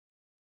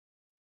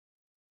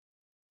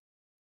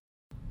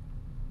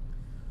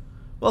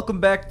Welcome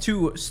back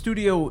to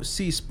Studio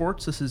C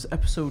Sports. This is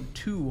episode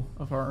 2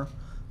 of our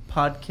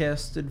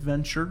podcast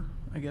adventure,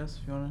 I guess,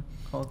 if you want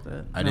to call it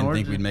that. I didn't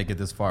think we'd make it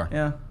this far.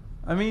 Yeah.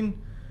 I mean,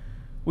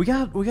 we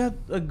got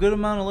a good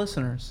amount of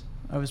listeners.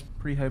 I was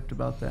pretty hyped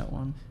about that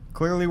one.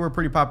 Clearly, we're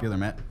pretty popular,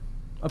 Matt.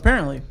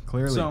 Apparently.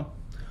 Clearly. So,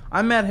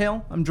 I'm Matt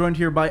Hale. I'm joined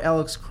here by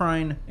Alex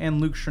Krein and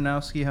Luke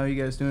Chernowski. How are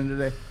you guys doing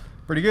today?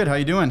 Pretty good. How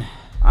you doing?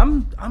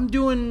 I'm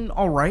doing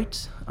all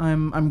right.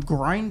 I'm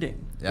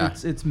grinding. Yeah.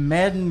 It's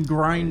Madden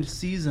grind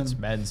season. It's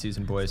Madden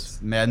season, boys.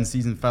 Madden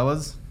season,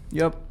 fellas.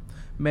 Yep.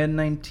 Madden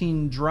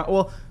 19 drop.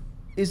 Well,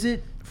 is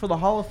it for the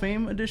Hall of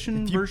Fame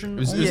edition version? It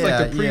was only?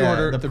 like the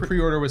pre-order. yeah, the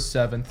pre-order was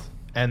 7th,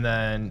 and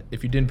then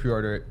if you didn't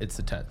pre-order it, it's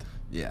the 10th.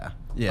 Yeah.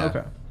 Yeah.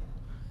 Okay.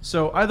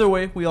 So either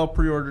way, we all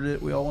pre-ordered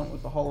it. We all went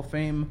with the Hall of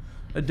Fame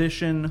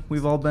edition.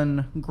 We've all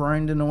been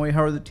grinding away.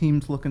 How are the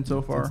teams looking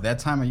so far? It's that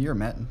time of year,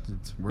 Matt.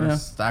 We're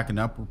stocking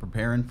up. We're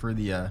preparing for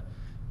the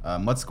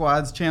Mud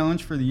Squads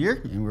challenge for the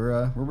year, and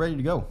we're ready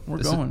to go. We're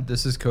going.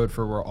 This is code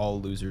for we're all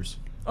losers.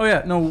 Oh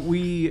yeah, no, I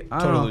don't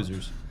Total know.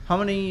 losers. How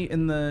many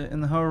in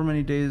the however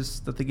many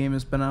days that the game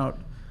has been out?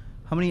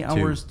 How many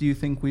hours do you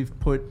think we've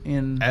put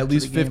in? At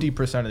least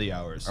 50% of the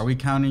hours. Are we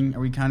counting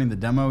the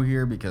demo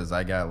here? Because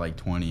I got like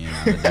 20 in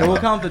on the So demo. we'll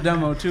count the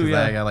demo too.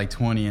 Yeah. I got like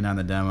 20 in on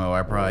the demo.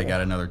 I probably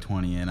got another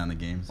 20 in on the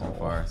game so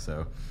far.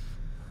 So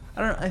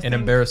I don't. I think, An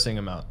embarrassing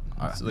amount.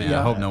 yeah,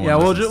 I hope no one. Yeah,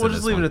 we'll listens to just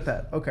this leave one. it at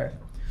that. Okay.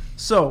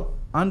 So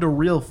on to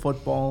real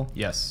football.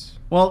 Yes.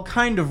 Well,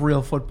 kind of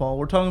real football.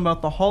 We're talking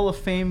about the Hall of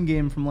Fame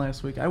game from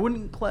last week. I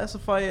wouldn't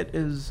classify it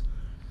as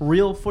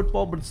real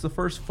football, but it's the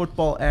first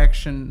football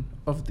action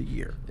of the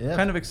year. Yeah.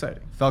 Kind of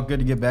exciting. Felt good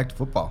to get back to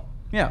football.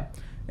 Yeah.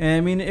 And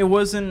I mean, it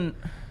wasn't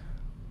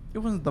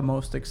the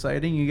most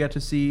exciting. You got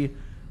to see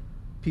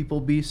people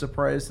be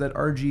surprised that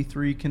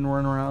RG3 can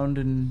run around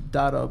and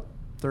dot up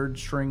third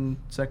string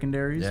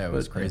secondaries. Yeah, it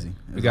was but crazy.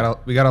 We got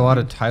a lot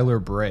of Tyler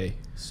Bray,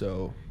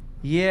 so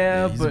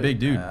Yeah, he's but a big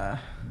dude.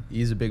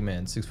 he's a big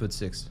man,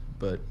 6'6",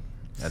 but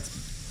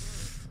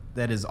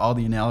That is all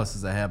the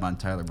analysis I have on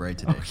Tyler Bray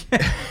today.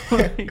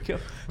 There you go.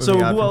 What So we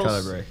got who from Tyler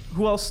else? Bray?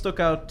 Who else stuck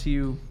out to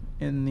you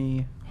in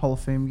the Hall of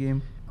Fame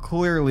game?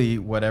 Clearly,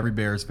 what every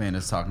Bears fan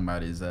is talking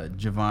about is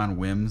Javon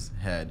Wims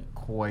had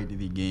quite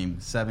the game.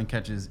 7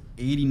 catches,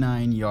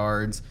 89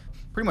 yards.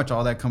 Pretty much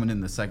all that coming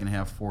in the second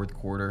half, fourth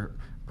quarter,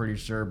 pretty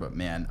sure. But,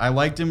 man, I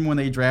liked him when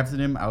they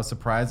drafted him. I was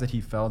surprised that he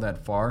fell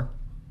that far.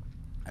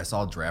 I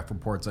saw draft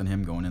reports on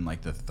him going in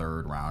like the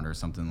 3rd round or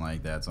something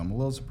like that. So I'm a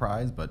little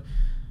surprised. But,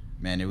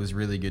 man, it was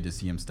really good to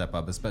see him step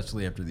up,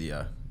 especially after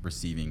the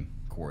receiving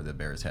core the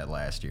Bears had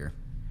last year.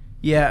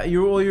 Yeah,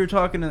 you were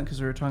talking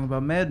because we were talking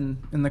about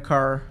Madden in the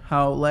car.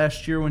 How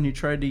last year when you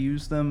tried to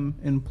use them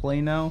in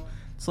play now,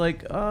 it's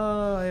like,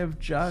 I have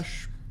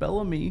Josh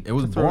Bellamy. It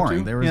was to throw boring.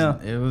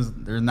 to.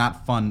 They're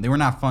not fun. They were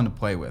not fun to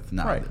play with.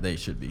 No, Right. they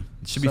should be.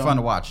 It should be So- fun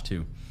to watch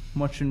too.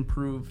 Much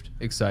improved.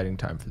 exciting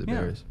time for the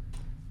Yeah. Bears.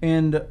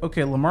 And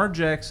okay, Lamar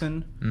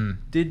Jackson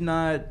did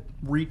not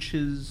reach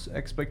his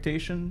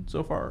expectation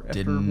so far after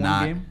Did one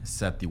not game.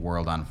 set the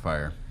world on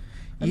fire.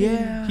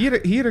 Yeah,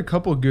 He had a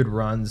couple good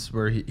runs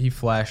where he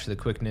flashed the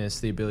quickness,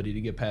 the ability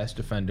to get past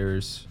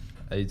defenders.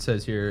 It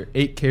says here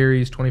 8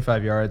 carries,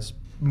 25 yards.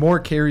 More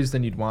carries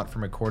than you'd want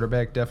from a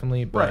quarterback,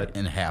 definitely. But Right.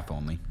 In half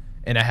only.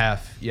 and a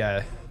half,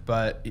 yeah.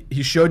 But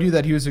he showed you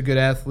that he was a good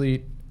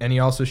athlete, and he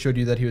also showed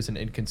you that he was an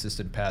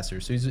inconsistent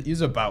passer. So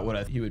he's about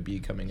what he would be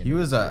coming in. He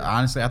was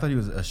honestly, I thought he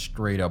was a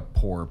straight up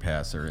poor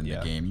passer in the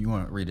Yeah. game. You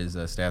want to read his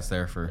stats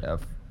there for? Yeah,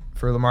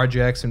 for Lamar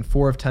Jackson,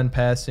 4 of 10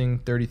 passing,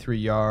 33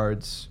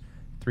 yards,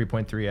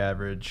 3.3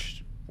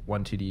 average,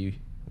 1 TD,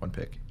 1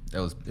 pick. It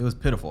was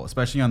pitiful,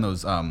 especially on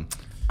those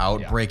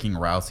out-breaking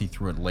routes. He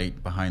threw it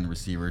late behind the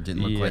receiver.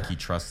 Didn't look like he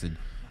trusted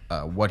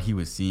what he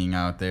was seeing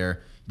out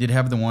there. Did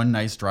have the one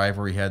nice drive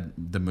where he had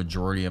the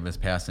majority of his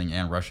passing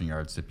and rushing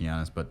yards, to be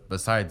honest. But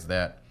besides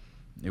that,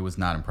 it was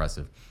not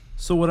impressive.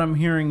 So what I'm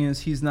hearing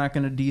is he's not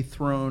going to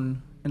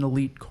dethrone an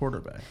elite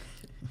quarterback.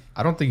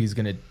 I don't think he's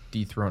going to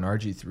dethrone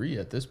RG3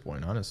 at this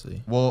point,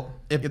 honestly. Well,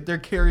 if they're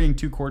carrying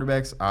 2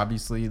 quarterbacks,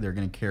 obviously they're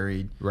going to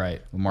carry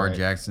Lamar Right.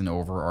 Jackson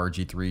over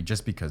RG3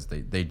 just because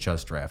they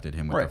just drafted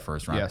him with Right. the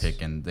first-round Yes.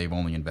 pick, and they've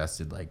only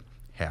invested like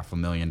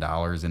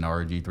 $500,000 in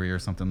RG3 or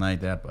something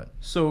like that. But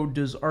So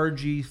does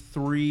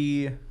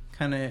RG3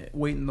 kind of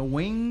wait in the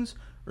wings,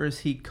 or is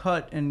he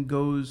cut and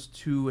goes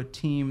to a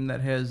team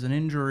that has an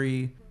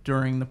injury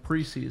during the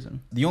preseason?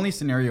 the only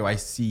scenario I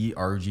see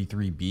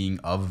RG3 being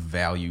of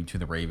value to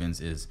the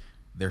Ravens is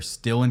they're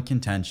still in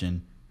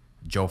contention.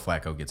 Joe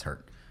Flacco gets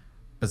hurt.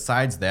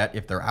 Besides that,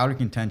 if they're out of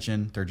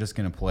contention, they're just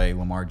going to play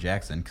Lamar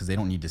Jackson because they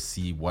don't need to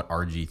see what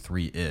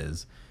RG3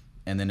 is.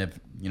 And then if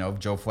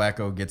Joe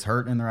Flacco gets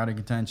hurt and they're out of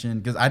contention,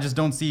 because I just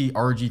don't see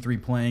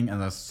RG3 playing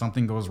unless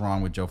something goes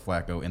wrong with Joe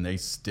Flacco and they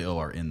still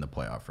are in the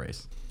playoff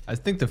race. I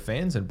think the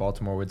fans in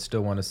Baltimore would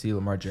still want to see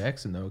Lamar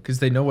Jackson, though, because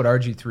they know what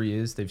RG3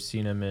 is. They've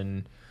seen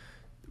him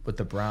with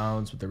the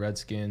Browns, with the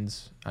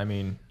Redskins. I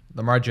mean,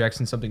 Lamar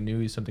Jackson's something new.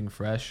 He's something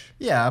fresh.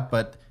 Yeah,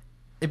 but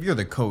if you're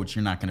the coach,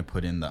 you're not going to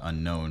put in the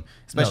unknown,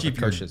 especially the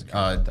if coach you're doesn't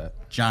care about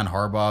that. John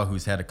Harbaugh,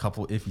 who's had a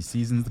couple iffy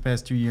seasons the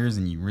past 2 years,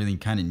 and you really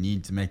kind of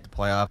need to make the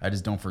playoff. I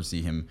just don't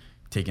foresee him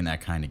taking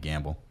that kind of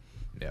gamble.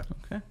 Yeah.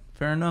 Okay,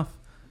 fair enough.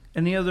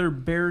 Any other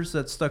Bears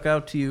that stuck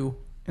out to you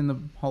in the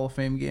Hall of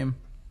Fame game?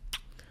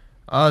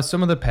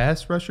 Some of the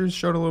pass rushers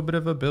showed a little bit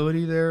of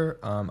ability there.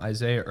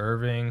 Isaiah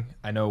Irving,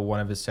 I know one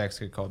of his sacks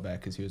got called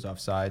back because he was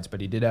offsides, but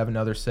he did have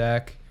another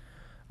sack.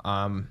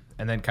 And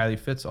then Kylie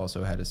Fitz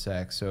also had a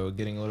sack. So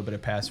getting a little bit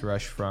of pass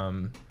rush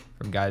from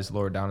guys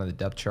lower down on the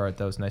depth chart,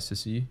 that was nice to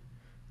see.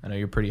 I know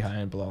you're pretty high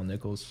on Bilal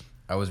Nichols.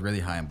 I was really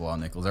high on Bilal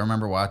Nichols. I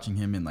remember watching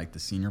him in like the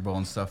Senior Bowl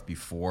and stuff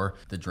before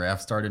the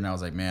draft started, and I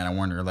was like, man, I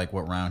wonder like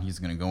what round he's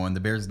going to go in. The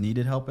Bears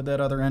needed help at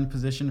that other end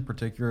position,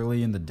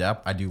 particularly in the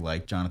depth. I do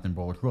like Jonathan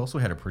Bullard, who also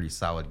had a pretty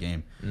solid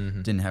game.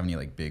 Didn't have any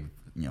like big,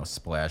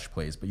 splash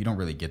plays, but you don't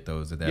really get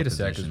those at that He had a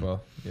position. sack as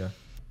well. Yeah.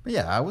 But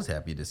yeah, I was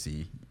happy to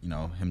see,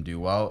 him do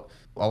well.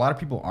 A lot of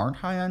people aren't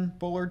high on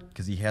Bullard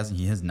because he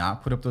has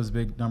not put up those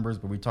big numbers,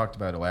 but we talked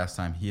about it last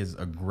time. He is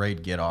a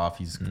great get off.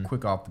 He's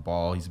quick off the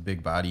ball. He's a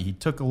big body. He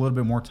took a little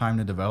bit more time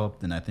to develop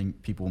than I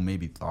think people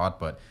maybe thought,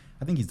 but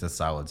I think he's a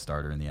solid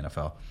starter in the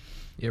NFL.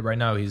 Yeah, right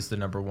now he's the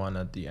number one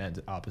at the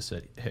end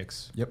opposite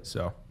Hicks. Yep.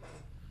 So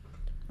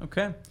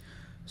Okay.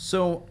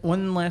 So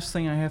one last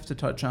thing I have to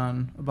touch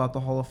on about the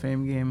Hall of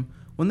Fame game.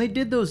 When they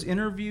did those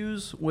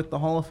interviews with the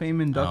Hall of Fame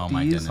inductees, Oh,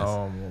 my goodness.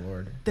 oh my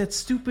Lord. that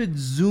stupid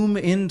zoom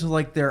into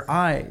like their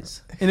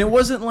eyes. And it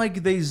wasn't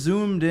like they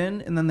zoomed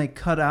in and then they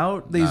cut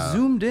out. They No.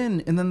 zoomed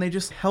in and then they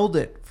just held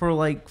it for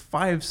like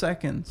 5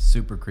 seconds.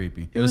 Super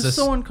creepy. It was a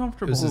so s-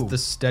 uncomfortable. It was the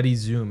steady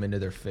zoom into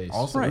their face.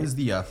 Also, Right. it was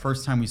the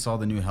first time we saw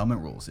the new helmet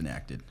rules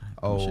enacted.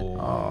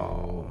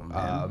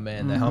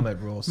 Man, the helmet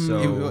rule.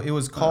 So It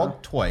was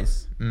called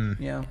twice.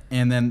 Yeah.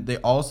 And then they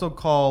also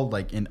called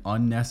like an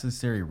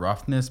unnecessary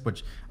roughness,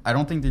 which I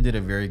don't think they did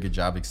a very good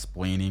job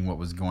explaining what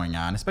was going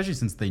on, especially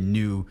since they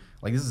knew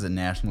like this is a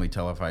nationally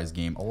televised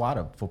game. A lot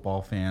of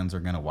football fans are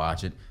going to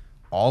watch it.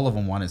 All of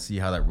them want to see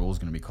how that rule is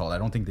going to be called. I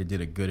don't think they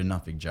did a good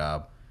enough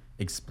job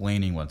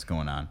explaining what's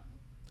going on.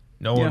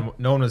 no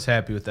one was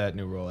happy with that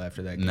new rule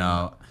after that game.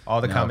 No. All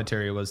the No.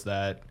 commentary was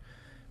that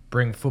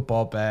bring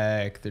football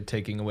back. They're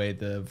taking away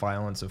the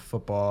violence of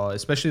football,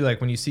 especially like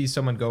when you see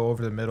someone go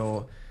over the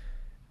middle.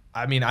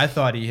 I mean, I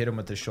thought he hit him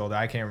with the shoulder.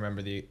 I can't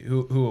remember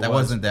who it was. That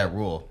wasn't that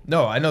rule.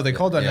 No, I know they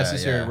called Yeah,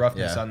 unnecessary yeah,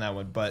 roughness yeah. on that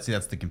one, but See,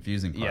 that's the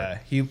confusing part. yeah,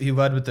 he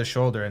led with the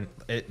shoulder, and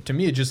to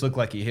me it just looked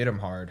like he hit him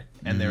hard,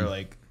 and they were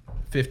like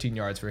 15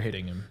 yards for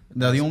hitting him.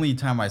 No, the only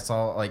time I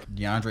saw like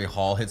DeAndre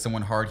Hall hit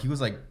someone hard, he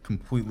was like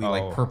completely Oh.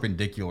 like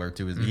perpendicular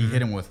to his. He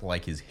hit him with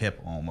like his hip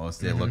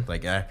almost. It looked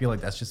like. I feel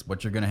like that's just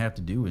what you're gonna have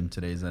to do in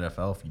today's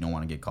NFL if you don't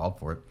want to get called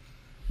for it.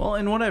 Well,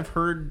 and what I've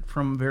heard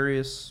from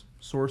various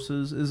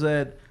sources is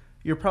that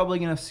you're probably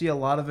going to see a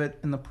lot of it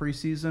in the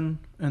preseason,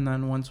 and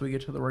then once we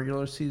get to the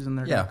regular season,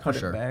 they're Yeah, going to cut for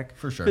sure. it back.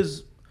 For sure.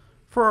 Because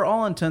for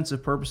all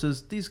intensive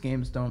purposes, these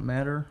games don't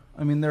matter.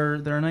 I mean, they're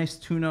a nice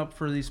tune-up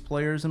for these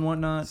players and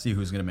whatnot. See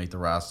who's gonna make the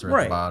roster at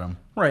Right. the bottom.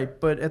 Right,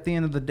 but at the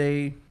end of the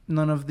day,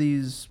 none of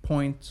these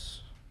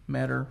points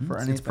matter for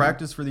anything. It's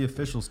practice for the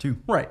officials too.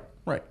 Right.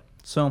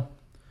 So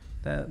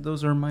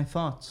those are my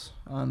thoughts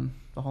on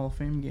the Hall of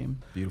Fame game.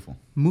 Beautiful.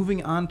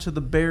 Moving on to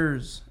the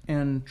Bears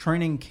and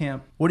training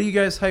camp. What are you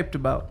guys hyped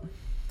about?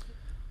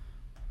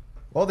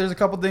 Well, there's a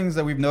couple things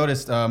that we've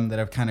noticed that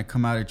have kind of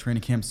come out of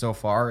training camp so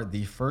far.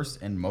 The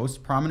first and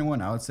most prominent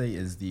one, I would say,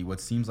 is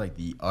what seems like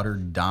the utter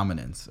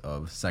dominance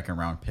of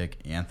second-round pick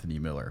Anthony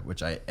Miller,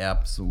 which I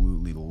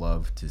absolutely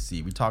love to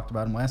see. We talked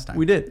about him last time.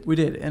 We did.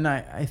 And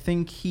I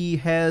think he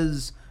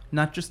has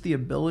not just the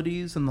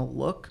abilities and the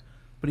look,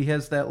 but he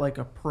has that like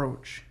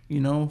approach,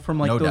 from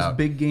like No those doubt.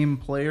 big game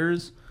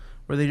players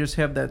where they just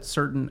have that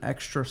certain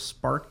extra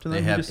spark to them.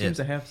 They He have just seems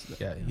it. to have.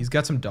 Yeah, he's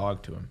got some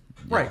dog to him.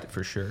 Right.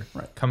 For sure.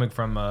 Right. Coming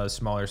from a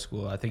smaller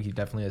school, I think he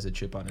definitely has a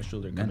chip on his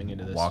shoulder coming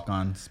into this. Walk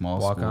on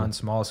small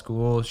Small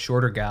school,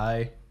 shorter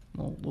guy.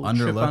 Little chip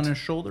Underlooked. on his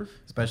shoulder.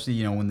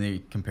 Especially, when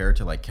they compare it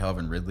to like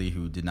Calvin Ridley,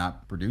 who did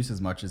not produce as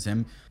much as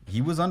him.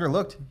 He was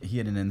underlooked. He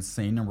had an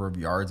insane number of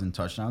yards and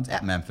touchdowns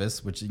at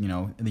Memphis, which,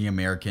 the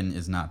American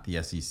is not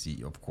the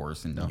SEC, of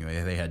course. And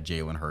they had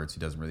Jalen Hurts, who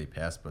doesn't really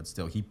pass, but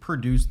still, he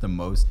produced the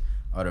most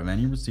out of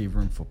any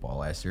receiver in football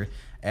last year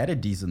at a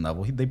decent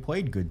level. They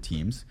played good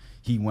teams.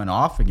 He went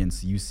off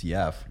against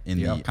UCF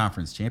in the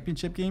conference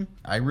championship game.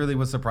 I really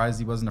was surprised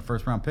he wasn't a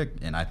first-round pick,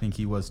 and I think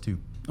he was too.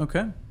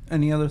 Okay.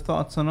 Any other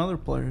thoughts on other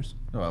players?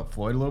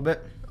 Floyd a little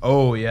bit.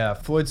 Oh, yeah.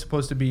 Floyd's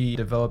supposed to be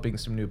developing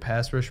some new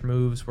pass rush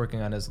moves, working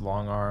on his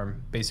long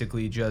arm,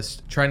 basically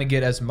just trying to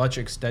get as much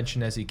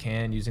extension as he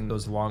can using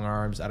those long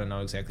arms. I don't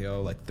know exactly,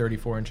 like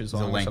 34 inches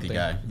long a or lengthy something.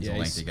 guy. He's a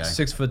lengthy guy.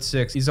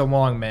 6'6". He's a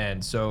long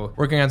man. So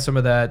working on some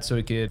of that so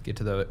he could get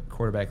to the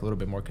quarterback a little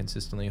bit more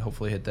consistently,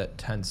 hopefully hit that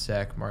 10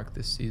 sack mark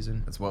this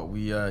season. That's what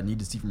we need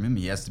to see from him.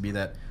 He has to be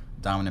that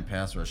dominant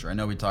pass rusher. I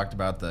know we talked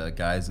about the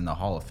guys in the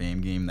Hall of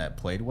Fame game that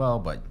played well,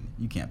 but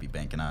you can't be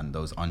banking on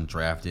those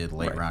undrafted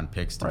late-round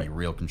picks to be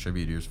real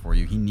contributors for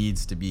you. He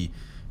needs to be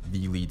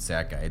the lead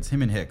sack guy. It's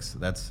him and Hicks.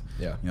 That's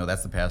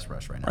that's the pass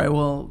rush right now. Right.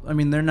 Well, I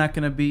mean, they're not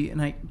going to be,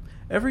 and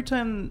every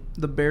time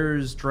the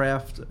Bears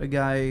draft a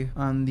guy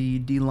on the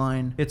D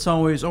line, it's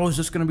always, is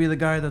this going to be the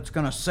guy that's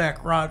going to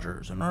sack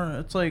Rodgers? And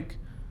it's like,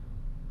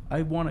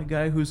 I want a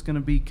guy who's going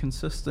to be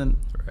consistent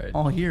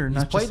all year,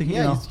 he's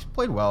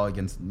played well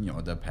against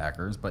the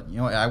Packers, but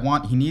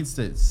he needs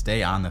to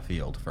stay on the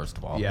field first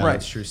of all. Yeah,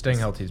 that's true. Staying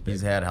healthy is big.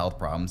 He's had health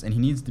problems, and he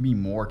needs to be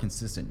more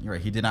consistent. You're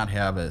right. He did not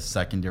have a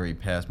secondary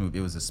pass move.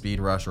 It was a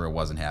speed rush, or it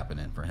wasn't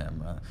happening for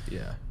him.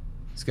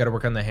 He's got to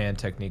work on the hand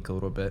technique a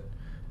little bit.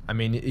 I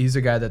mean, he's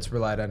a guy that's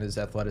relied on his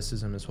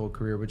athleticism his whole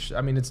career, which,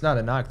 I mean, it's not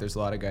a knock. There's a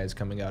lot of guys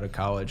coming out of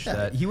college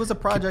that... He was a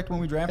project when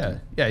we drafted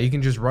him. Yeah, he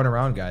can just run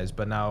around guys,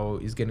 but now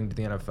he's getting to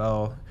the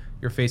NFL.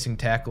 You're facing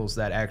tackles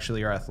that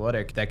actually are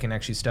athletic, that can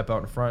actually step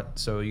out in front.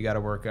 So you got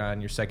to work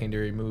on your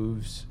secondary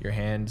moves, your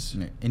hands.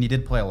 And he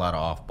did play a lot of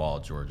off-ball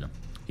at Georgia.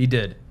 He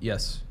did,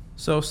 yes.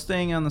 So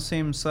staying on the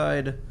same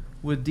side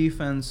with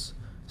defense...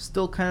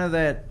 Still kind of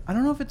that, I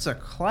don't know if it's a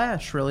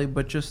clash really,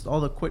 but just all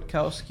the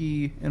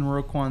Kwiatkowski and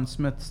Roquan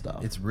Smith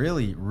stuff. It's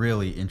really,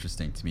 really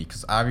interesting to me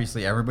because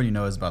obviously everybody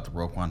knows about the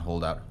Roquan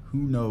holdout. Who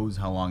knows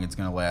how long it's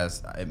going to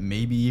last?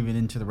 Maybe even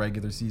into the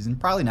regular season.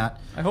 Probably not.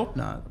 I hope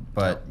not.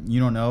 But you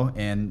don't know.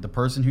 And the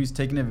person who's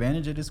taking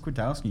advantage of it is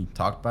Kwiatkowski.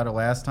 Talked about it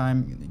last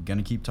time. Going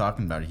to keep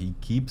talking about it. He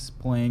keeps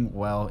playing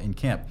well in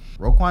camp.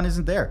 Roquan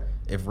isn't there.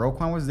 If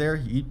Roquan was there,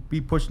 he'd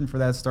be pushing for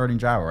that starting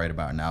job right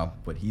about now.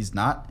 But he's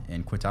not,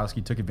 and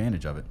Kwiatkowski took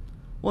advantage of it.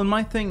 Well, and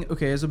my thing,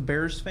 as a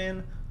Bears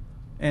fan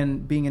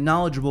and being a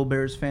knowledgeable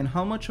Bears fan,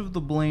 how much of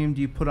the blame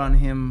do you put on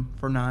him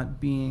for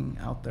not being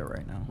out there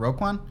right now?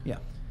 Roquan? Yeah.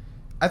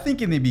 I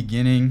think in the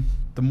beginning,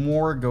 the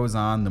more it goes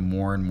on, the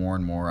more and more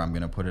and more I'm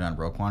going to put it on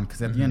Roquan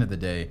because at the end of the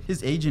day,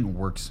 his agent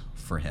works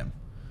for him,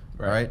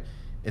 right?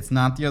 It's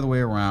not the other way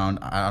around.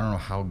 I don't know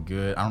how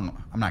good.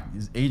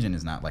 His agent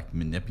is not like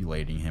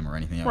manipulating him or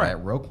anything like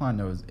that. Roquan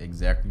knows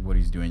exactly what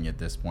he's doing at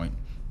this point.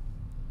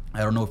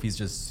 I don't know if he's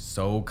just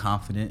so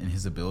confident in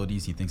his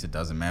abilities. He thinks it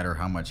doesn't matter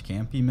how much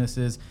camp he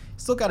misses.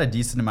 He's still got a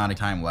decent amount of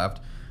time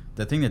left.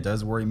 The thing that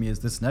does worry me is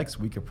this next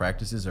week of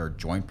practices are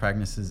joint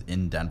practices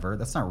in Denver.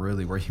 That's not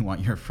really where you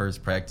want your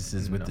first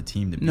practices with the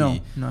team to be. No,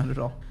 not at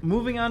all.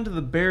 Moving on to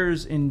the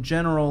Bears in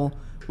general,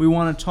 we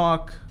want to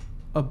talk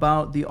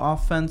about the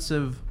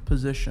offensive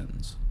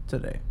positions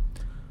today.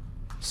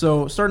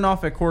 So starting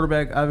off at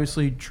quarterback,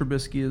 obviously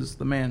Trubisky is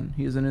the man.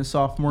 He is in his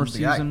sophomore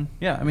season.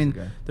 Yeah, I mean,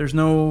 there's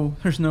no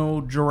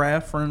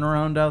giraffe running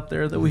around out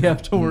there that we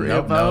have to worry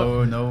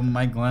about. No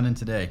Mike Glennon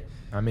today.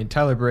 I mean,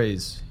 Tyler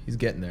Bray's, he's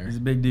getting there. He's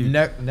a big dude.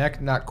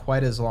 Neck not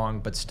quite as long,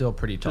 but still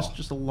pretty tall.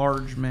 Just a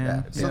large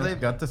man. Yeah. So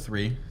they've got the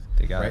three.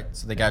 They got it.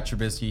 So they got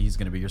Trubisky. He's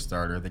going to be your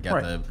starter. They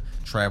got the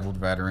traveled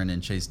veteran in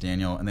Chase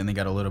Daniel, and then they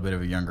got a little bit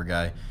of a younger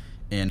guy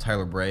in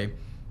Tyler Bray.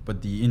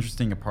 But the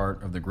interesting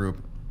part of the group,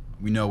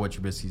 we know what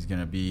Trubisky's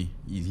going to be.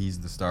 He's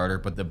the starter.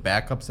 But the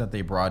backups that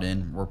they brought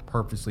in were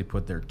purposely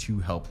put there to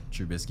help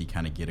Trubisky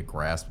kind of get a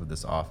grasp of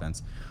this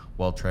offense.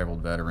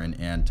 Well-traveled veteran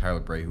and Tyler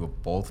Bray, who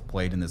have both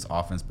played in this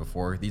offense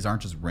before. These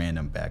aren't just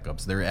random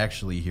backups. They're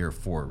actually here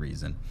for a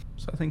reason.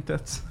 So I think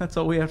that's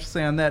all we have to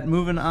say on that.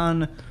 Moving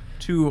on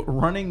to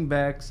running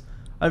backs.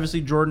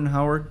 Obviously, Jordan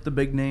Howard, the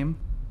big name.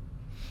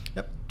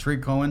 Yep.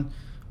 Tariq Cohen,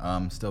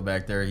 still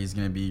back there. He's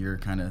going to be your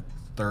kind of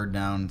third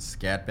down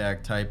scat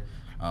back type.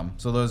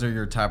 So those are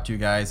your top two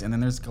guys. And then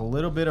there's a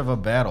little bit of a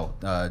battle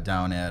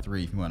down at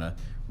 3 if you want to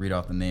read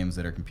off the names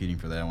that are competing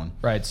for that one.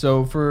 Right.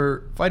 So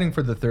for fighting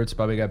for the third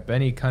spot, we got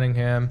Benny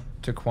Cunningham,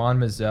 Taquan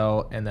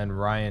Mizzell, and then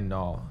Ryan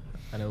Nall.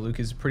 I know Luke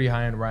is pretty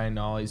high on Ryan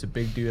Nall. He's a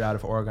big dude out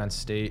of Oregon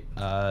State,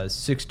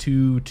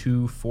 6'2",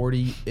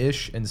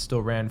 240-ish, and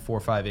still ran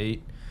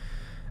 4.58.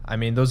 I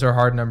mean, those are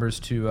hard numbers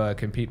to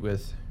compete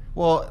with.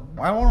 Well,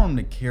 I want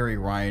them to carry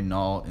Ryan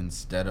Nall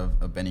instead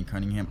of Benny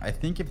Cunningham. I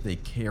think if they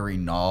carry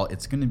Nall,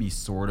 it's going to be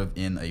sort of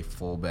in a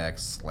fullback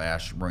 /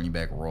 running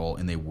back role,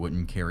 and they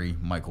wouldn't carry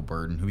Michael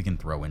Burton, who we can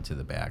throw into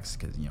the backs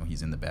because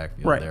he's in the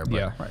backfield there.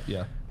 But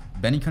yeah.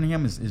 Benny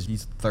Cunningham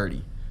he's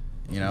 30.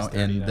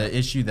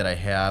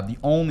 The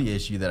only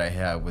issue that I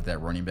have with that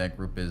running back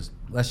group is,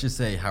 let's just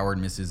say Howard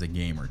misses a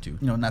game or two.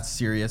 Not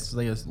serious.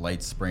 They just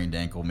light sprained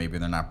ankle. Maybe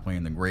they're not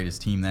playing the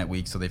greatest team that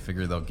week, so they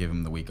figure they'll give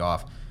him the week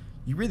off.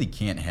 You really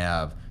can't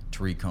have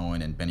Tariq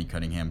Cohen and Benny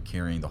Cunningham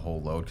carrying the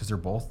whole load because they're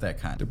both that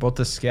kind. They're both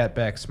the scat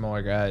back,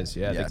 smaller guys.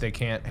 Yeah. They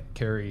can't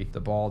carry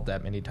the ball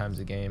that many times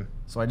a game.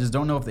 So I just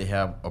don't know if they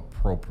have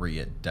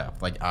appropriate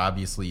depth. Like,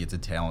 obviously, it's a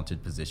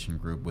talented position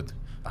group with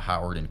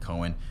Howard and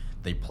Cohen.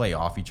 They play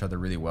off each other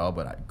really well,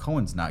 but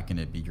Cohen's not going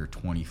to be your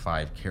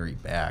 25 carry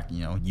back.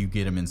 You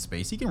get him in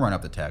space. He can run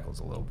up the tackles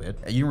a little bit.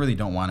 You really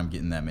don't want him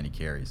getting that many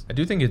carries. I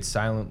do think it's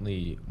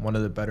silently one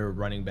of the better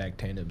running back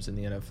tandems in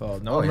the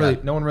NFL.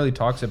 No one really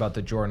talks about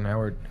the Jordan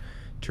Howard,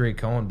 Tariq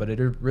Cohen, but it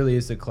really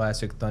is the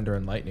classic thunder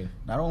and lightning.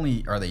 Not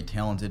only are they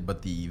talented,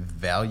 but the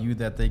value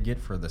that they get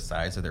for the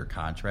size of their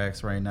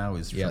contracts right now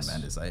is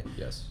tremendous. They're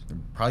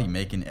probably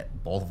making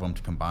both of them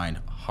combined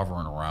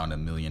hovering around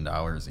 $1 million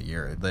a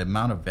year. The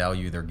amount of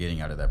value they're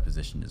getting out of that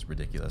position is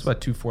ridiculous. It's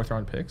about 2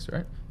 fourth-round picks,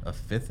 right? A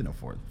fifth and a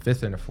fourth.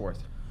 Fifth and a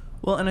fourth.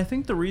 Well, and I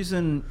think the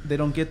reason they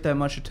don't get that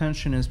much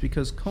attention is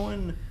because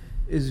Cohen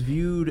is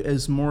viewed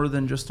as more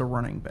than just a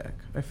running back,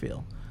 I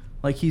feel.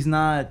 Like, he's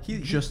not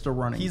just a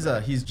running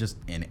back. He's just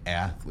an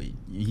athlete.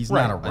 He's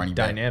Right. not a running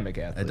back. Dynamic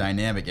athlete. A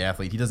dynamic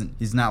athlete.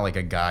 He's not like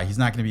a guy. He's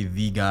not going to be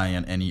the guy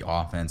on any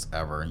offense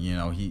ever. You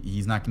know,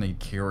 he's not going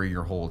to carry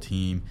your whole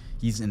team.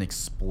 He's an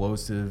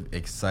explosive,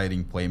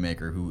 exciting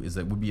playmaker who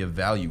would be of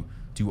value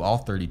to all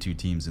 32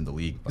 teams in the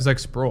league. He's like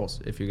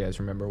Sproles, if you guys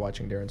remember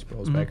watching Darren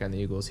Sproles back on the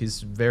Eagles.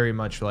 He's very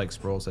much like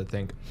Sproles, I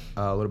think,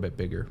 a little bit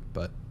bigger,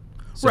 but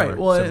Right.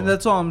 Well, and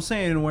that's all I'm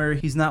saying, where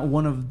he's not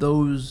one of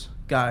those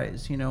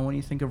guys. You know, when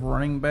you think of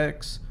running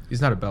backs.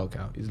 He's not a bell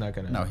cow. He's not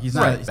going to. No, he's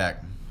not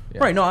back.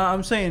 Yeah. Right. No,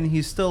 I'm saying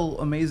he's still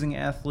amazing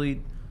athlete,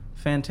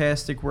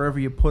 fantastic wherever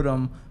you put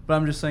him. But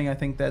I'm just saying I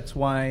think that's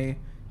why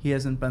he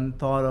hasn't been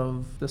thought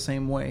of the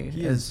same way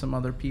as some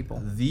other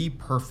people. The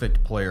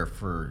perfect player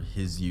for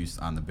his use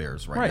on the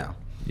Bears right now.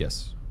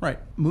 Yes. Right.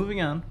 Moving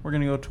on. We're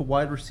going to go to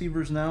wide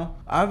receivers now.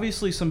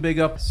 Obviously, some big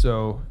ups.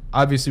 So,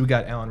 obviously, we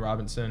got Allen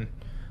Robinson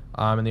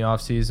in the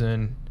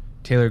offseason,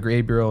 Taylor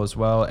Gabriel as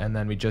well, and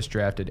then we just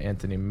drafted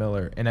Anthony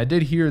Miller. And I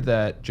did hear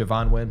that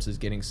Javon Wims is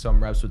getting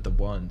some reps with the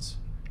ones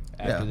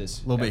after this.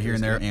 A little bit here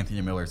and there. game.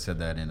 Anthony Miller said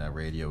that in a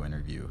radio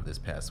interview this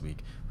past week,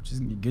 which is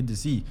good to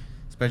see,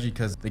 especially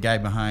because the guy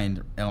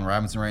behind Allen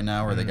Robinson right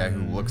now, or the guy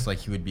who looks like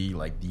he would be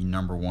like the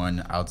number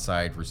one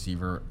outside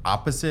receiver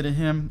opposite of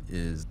him,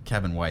 is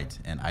Kevin White.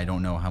 And I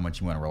don't know how much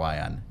you want to rely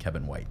on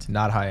Kevin White.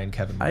 Not high in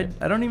Kevin White.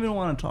 I don't even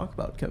want to talk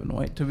about Kevin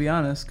White, to be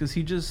honest, because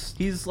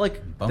he's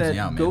like Bums that me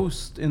out, man.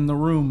 ghost in the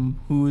room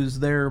who is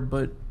there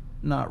but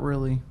not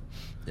really.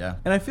 Yeah.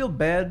 And I feel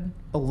bad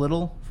a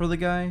little for the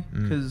guy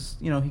because,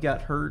 you know, he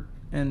got hurt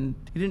and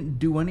he didn't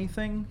do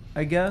anything,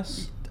 I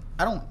guess.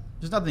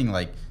 There's nothing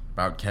like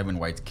about Kevin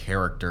White's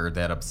character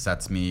that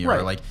upsets me, Right.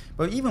 or like,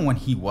 but even when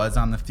he was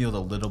on the field a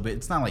little bit,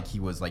 it's not like he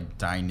was like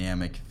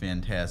dynamic,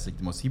 fantastic.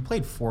 He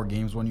played 4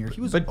 games one year.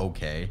 He was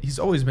okay. He's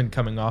always been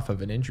coming off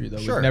of an injury, though.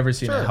 Sure, We've never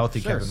seen sure, a healthy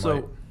sure. Kevin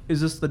White. So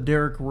is this the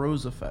Derrick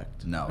Rose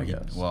effect? No, I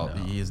guess.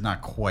 he is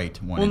not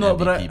quite won Well, an no,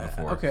 MVP but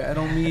before. okay, I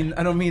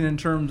don't mean in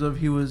terms of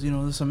he was, you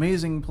know, this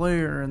amazing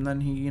player and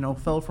then he, you know,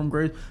 fell from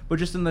grace, but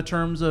just in the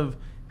terms of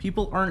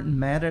people aren't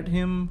mad at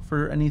him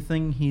for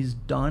anything he's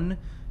done.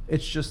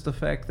 It's just the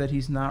fact that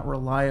he's not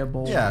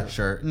reliable. Yeah,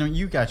 sure. No,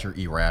 you got your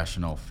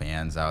irrational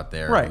fans out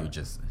there Right. who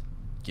just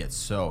get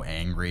so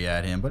angry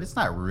at him, but it's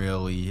not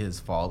really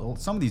his fault.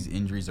 Some of these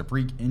injuries are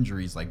freak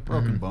injuries, like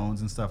broken bones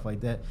and stuff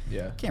like that.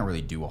 Yeah. You can't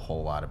really do a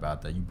whole lot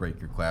about that. You break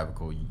your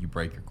clavicle, you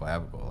break your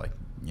clavicle, like,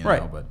 you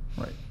Right. know, but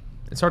Right.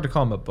 It's hard to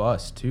call him a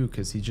bust too,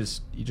 because he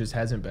just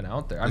hasn't been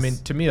out there. I mean,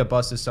 to me, a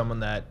bust is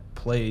someone that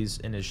plays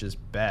and is just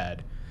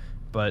bad.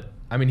 But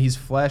I mean, he's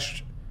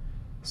flashed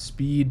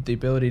speed, the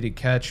ability to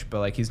catch, but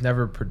like he's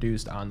never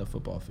produced on the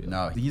football field.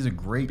 no, he's a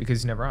great because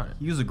he's never on it.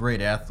 he was a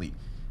great athlete.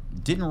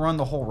 Didn't run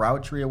the whole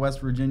route tree at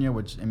West Virginia,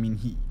 which, I mean,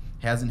 he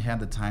hasn't had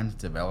the time to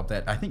develop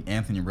that. I think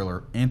Anthony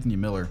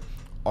Miller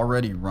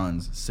already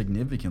runs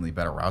significantly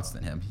better routes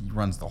than him. He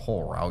runs the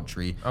whole route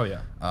tree. Oh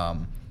yeah.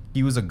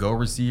 He was a go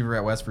receiver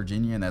at West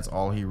Virginia, and that's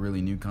all he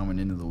really knew coming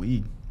into the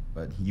league.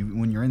 But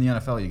when you're in the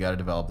NFL, you got to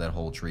develop that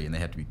whole tree, and they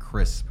have to be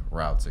crisp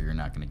routes, or you're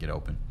not going to get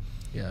open.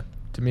 Yeah.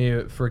 To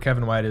me, for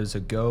Kevin White, it was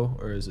a go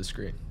or it was a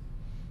screen.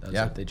 That's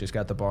Yeah. it. They just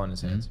got the ball in his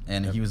hands.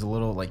 And Yep. he was a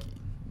little like,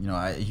 you know,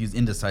 he was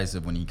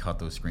indecisive when he caught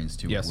those screens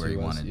too, Yes, where he he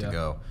was, wanted to yeah.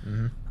 go.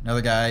 Mhm.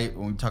 Another guy,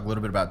 when we talk a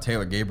little bit about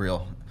Taylor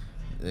Gabriel,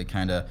 it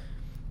kind of,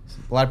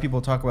 a lot of people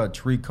talk about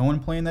Tariq Cohen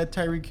playing that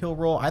Tyreek Hill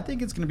role. I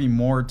think it's going to be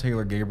more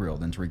Taylor Gabriel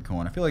than Tariq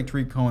Cohen. I feel like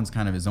Tariq Cohen's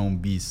kind of his own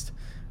beast,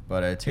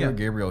 but Taylor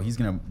Gabriel, he's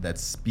going to, that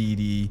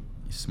speedy,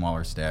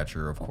 smaller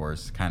stature, of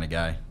course, kind of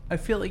guy. I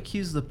feel like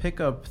he's the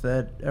pickup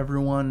that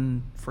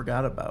everyone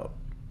forgot about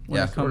when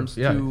Yeah, it comes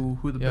yeah. to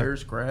who the Yeah.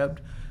 Bears grabbed.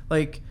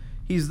 Like,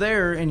 he's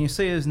there, and you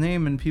say his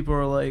name, and people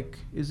are like,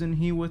 isn't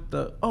he with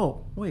the...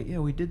 Oh, wait, yeah,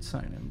 we did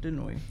sign him,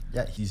 didn't we?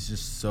 Yeah, he's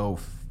just so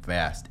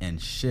fast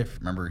and shift.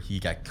 Remember, he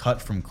got cut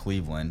from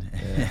Cleveland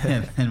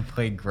and then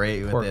played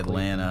great with Poor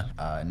Atlanta.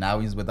 Now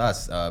he's with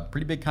us.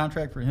 Pretty big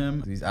contract for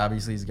him. He's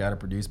got to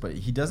produce, but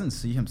he doesn't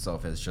see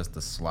himself as just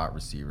a slot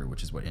receiver,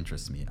 which is what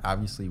interests me.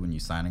 Obviously, when you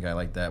sign a guy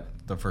like that,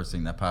 the first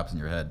thing that pops in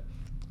your head,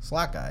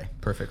 slot guy.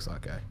 Perfect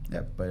slot guy.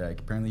 Yeah, but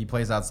apparently he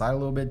plays outside a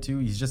little bit too.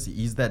 He's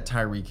that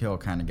Tyreek Hill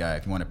kind of guy.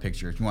 If you want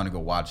to go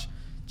watch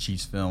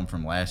Chiefs film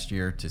from last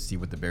year to see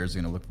what the Bears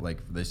are going to look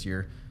like for this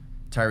year,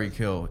 Tyreek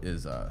Hill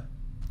is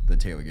the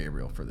Taylor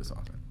Gabriel for this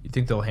offense. You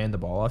think they'll hand the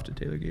ball off to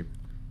Taylor Gabriel?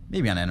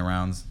 Maybe on end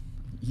rounds.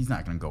 He's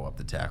not going to go up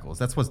the tackles.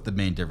 That's what's the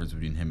main difference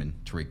between him and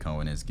Tariq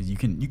Cohen is, because you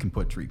can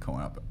put Tariq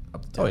Cohen up the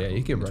tackles. Oh yeah,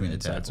 you can run between the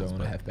inside tackles, zone,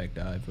 a but halfback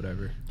dive,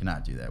 whatever. you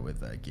cannot do that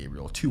with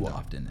Gabriel too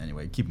often.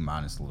 Anyway, keep him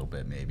honest a little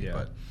bit maybe, Yeah.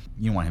 but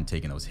you don't want him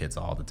taking those hits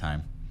all the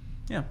time.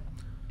 Yeah.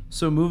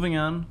 So moving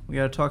on, we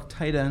got to talk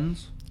tight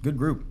ends. Good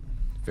group.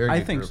 Very good I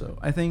think group. so.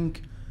 I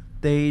think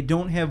they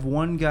don't have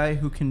one guy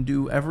who can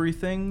do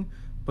everything,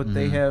 but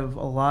they have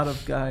a lot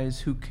of guys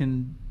who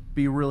can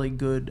be really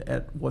good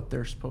at what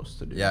they're supposed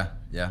to do. Yeah,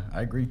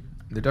 I agree.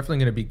 They're definitely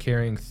going to be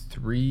carrying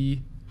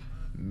 3,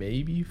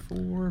 maybe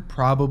 4,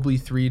 probably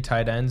 3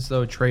 tight ends,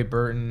 though. Trey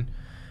Burton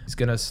is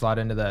going to slot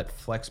into that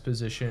flex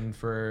position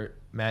for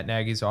Matt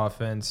Nagy's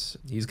offense.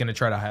 He's going to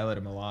try to highlight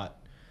him a lot.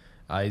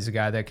 He's a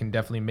guy that can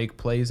definitely make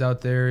plays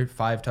out there.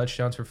 5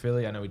 touchdowns for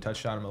Philly. I know we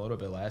touched on him a little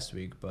bit last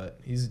week, but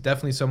he's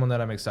definitely someone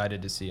that I'm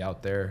excited to see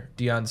out there.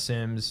 Deion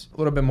Sims, a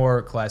little bit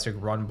more classic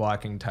run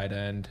blocking tight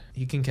end.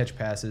 He can catch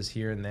passes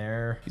here and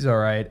there. He's all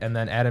right. And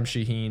then Adam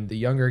Shaheen, the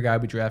younger guy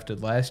we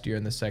drafted last year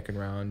in the second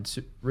round.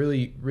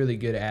 Really, really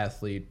good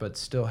athlete, but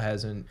still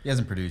hasn't. He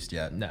hasn't produced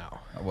yet. No.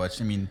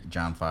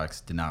 John Fox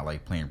did not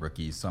like playing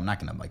rookies, so I'm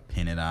not going to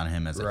pin it on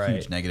him as a Right.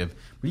 huge negative.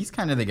 But he's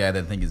kind of the guy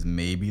that I think is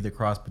maybe the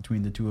cross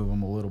between the two of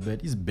them a little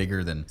bit. He's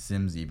bigger than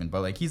Sims even,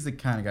 but he's the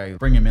kind of guy,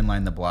 bring him in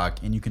line the block,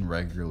 and you can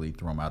regularly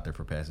throw him out there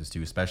for passes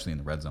too, especially in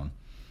the red zone.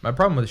 My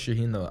problem with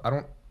Shaheen, though, I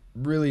don't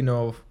really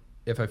know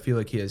if I feel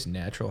like he has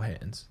natural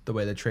hands the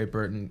way that Trey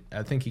Burton.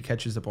 I think he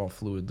catches the ball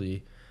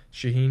fluidly.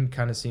 Shaheen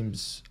kind of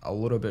seems a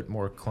little bit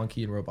more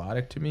clunky and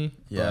robotic to me.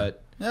 Yeah.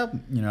 But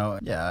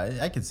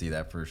I can see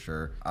that for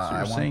sure. So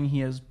you're saying he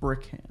has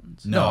brick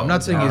hands? No, I'm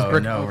not saying he's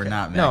brick. No, we're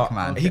not, man. No, Come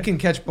on. he can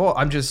catch ball.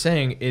 I'm just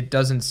saying it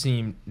doesn't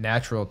seem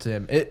natural to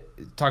him.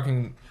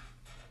 Talking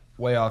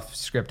way off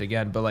script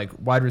again,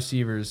 but wide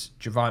receivers,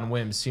 Javon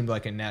Wims seemed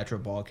like a natural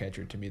ball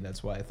catcher to me.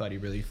 That's why I thought he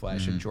really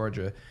flashed in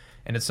Georgia.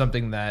 And it's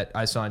something that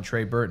I saw in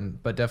Trey Burton,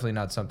 but definitely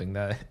not something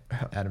that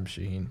Adam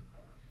Shaheen.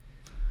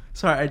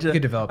 Sorry,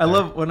 I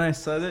love when I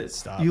said it.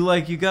 Stop.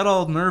 You got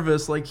all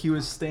nervous, like he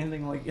was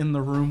standing in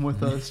the room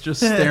with us, just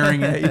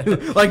staring at you.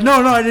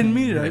 No, I didn't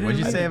mean it. What'd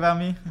you say about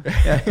me?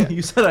 Yeah,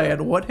 you said I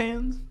had what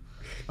hands?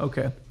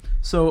 Okay.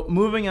 So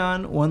moving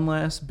on, one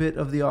last bit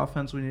of the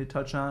offense we need to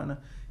touch on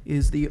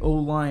is the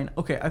O-line.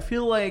 Okay, I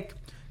feel like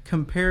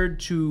compared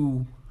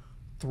to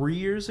 3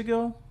 years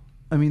ago,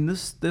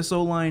 this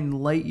O-line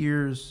light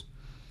years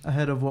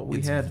ahead of what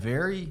we had. It's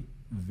very,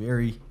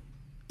 very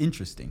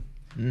interesting.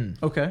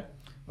 Okay.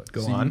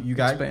 Go on. You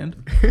got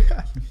Expand.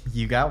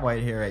 You got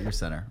Whitehair at your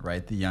center,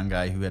 right? The young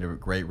guy who had a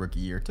great rookie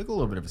year. Took a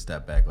little bit of a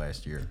step back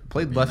last year.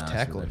 Played being left honest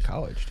tackle with in you.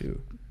 college,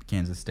 too.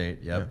 Kansas State,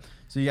 yep. Yeah.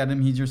 So you got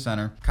him. He's your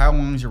center. Kyle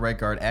Long's your right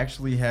guard.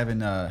 Actually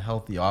having a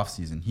healthy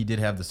offseason. He did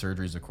have the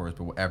surgeries, of course,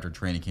 but after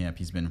training camp,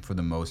 he's been, for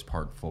the most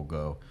part, full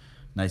go.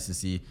 Nice to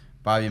see.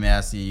 Bobby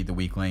Massey, the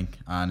weak link,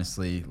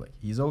 honestly,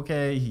 he's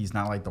okay. He's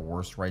not the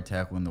worst right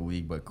tackle in the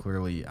league, but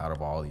clearly out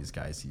of all these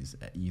guys,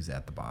 he's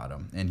at the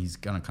bottom. And he's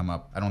going to come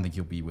up. I don't think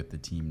he'll be with the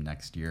team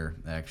next year,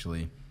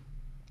 actually.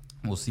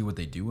 We'll see what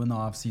they do in the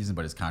offseason,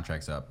 but his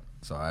contract's up.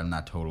 So I'm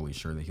not totally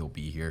sure that he'll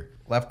be here.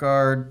 Left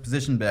guard,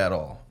 position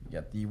battle. You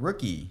got the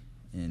rookie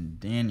in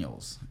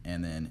Daniels,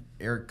 and then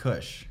Eric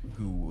Kush,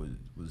 who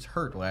was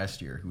hurt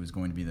last year, who was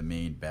going to be the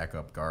main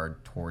backup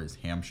guard, tore his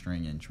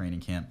hamstring in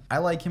training camp. I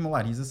like him a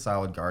lot. He's a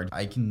solid guard.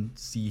 I can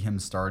see him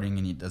starting,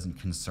 and it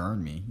doesn't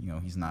concern me.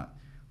 He's not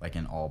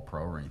an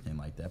all-pro or anything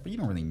like that, but you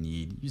don't really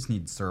need. You just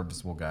need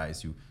serviceable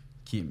guys who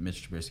keep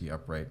Mitch Trubisky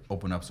upright,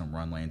 open up some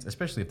run lanes,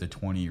 especially if the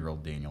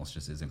 20-year-old Daniels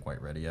just isn't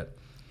quite ready yet.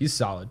 He's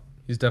solid.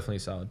 He's definitely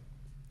solid.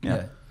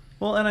 Yeah.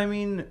 Well,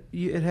 and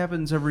it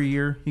happens every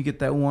year. You get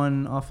that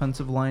one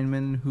offensive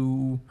lineman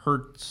who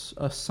hurts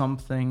a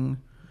something,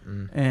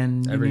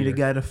 and you need a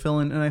guy to fill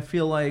in. And I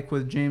feel like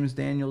with James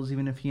Daniels,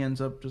 even if he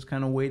ends up just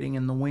kind of waiting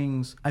in the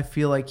wings, I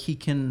feel like he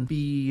can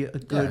be a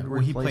good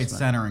replacement. He played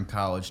center in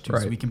college, too,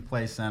 right. So he can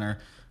play center.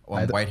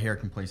 Whitehair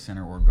can play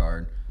center or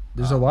guard.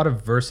 There's a lot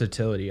of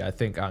versatility, I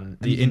think, on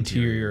the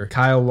interior.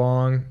 Kyle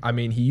Long,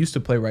 he used to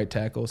play right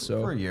tackle.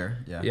 So for a year,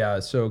 yeah. Yeah,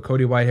 so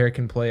Cody Whitehair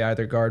can play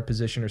either guard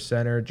position or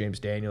center. James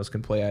Daniels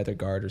can play either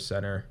guard or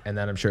center. And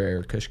then I'm sure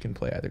Eric Kush can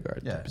play either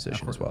guard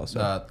position as well.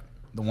 So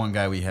the one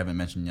guy we haven't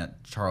mentioned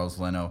yet, Charles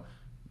Leno,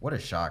 what a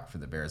shock for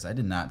the Bears. I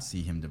did not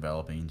see him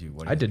developing into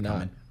what he's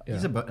becoming. Yeah.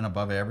 He's an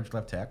above-average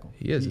left tackle.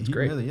 He is. It's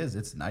great. He really is.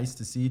 It's nice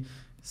to see.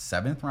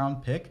 7th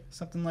round pick,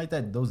 something like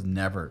that. Those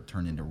never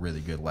turn into really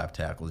good left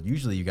tackles.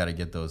 Usually you got to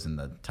get those in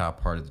the top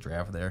part of the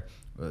draft there.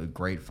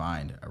 Great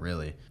find,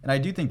 really. And I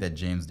do think that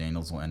James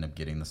Daniels will end up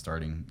getting the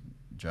starting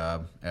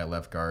job at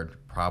left guard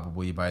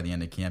probably by the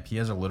end of camp. He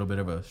has a little bit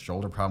of a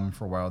shoulder problem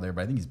for a while there,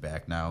 but I think he's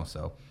back now,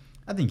 so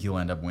I think he'll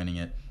end up winning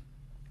it.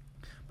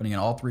 But again,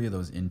 all 3 of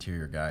those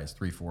interior guys,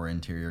 3-4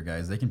 interior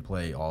guys, they can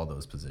play all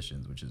those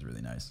positions, which is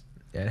really nice.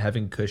 And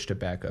having Kush to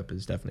back up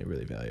is definitely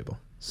really valuable.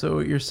 So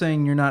you're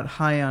saying you're not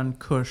high on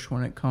Kush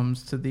when it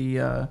comes to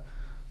the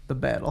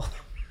battle?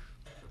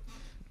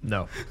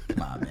 No.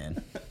 Come on,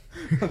 man.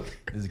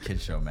 This is a kid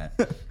show,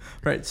 Matt.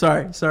 Right.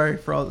 Sorry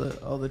for all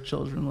the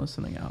children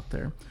listening out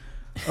there.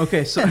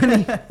 Okay, so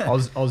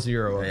all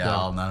 0 of them.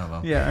 All none of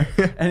them. Yeah.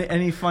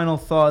 Any final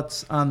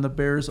thoughts on the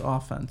Bears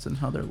offense and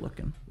how they're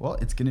looking? Well,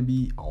 it's going to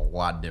be a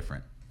lot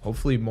different.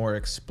 Hopefully more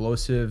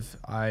explosive.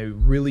 I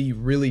really,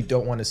 really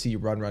don't want to see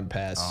run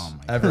pass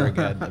ever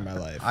again in my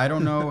life. I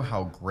don't know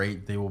how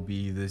great they will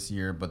be this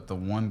year, but the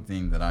one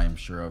thing that I am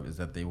sure of is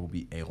that they will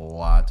be a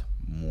lot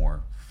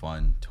more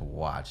fun to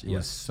watch. It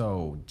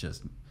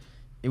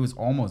was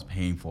almost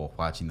painful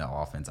watching the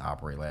offense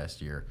operate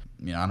last year.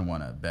 I don't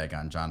want to beg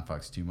on John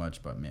Fox too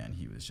much, but man,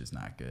 he was just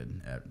not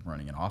good at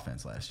running an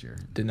offense last year.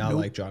 Did not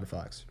like John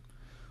Fox.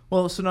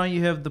 Well, so now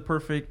you have the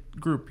perfect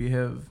group. You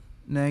have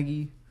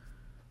Nagy,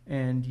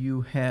 and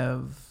you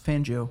have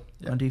Fangio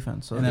on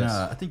defense. So And then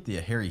that's- I think the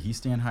Harry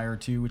Hiestand hire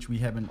too, which we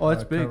haven't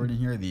that's big. covered in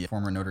here. The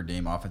former Notre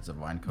Dame offensive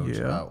line coach,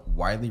 Yeah.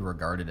 widely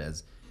regarded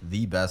as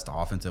the best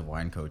offensive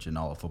line coach in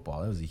all of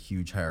football. That was a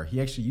huge hire.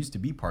 He actually used to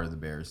be part of the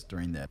Bears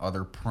during that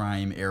other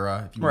prime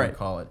era, if you want Right. to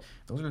call it.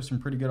 Those are some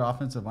pretty good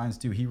offensive lines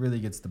too. He really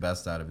gets the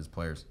best out of his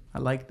players. I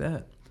like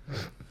that.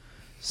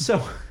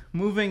 So,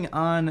 moving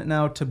on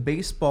now to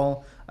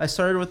baseball. I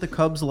started with the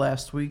Cubs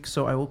last week,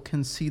 so I will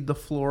concede the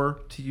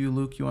floor to you,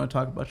 Luke. You want to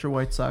talk about your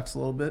White Sox a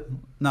little bit?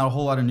 Not a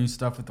whole lot of new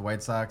stuff with the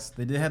White Sox.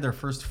 They did have their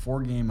first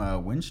 4-game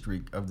win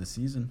streak of the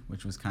season,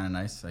 which was kind of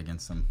nice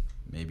against some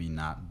maybe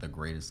not the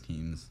greatest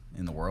teams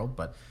in the world,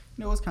 but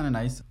it was kind of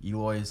nice.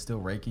 Eloy is still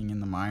raking in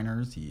the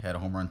minors. He had a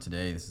home run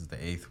today. This is the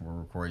 8th we're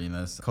recording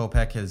this.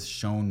 Kopech has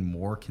shown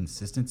more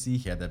consistency.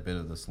 He had that bit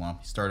of the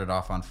slump. He started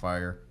off on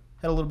fire,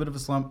 had a little bit of a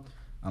slump.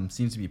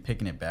 Seems to be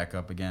picking it back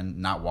up again,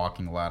 not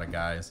walking a lot of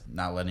guys,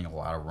 not letting a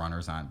lot of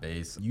runners on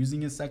base,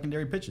 using his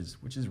secondary pitches,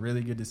 which is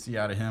really good to see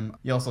out of him.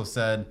 He also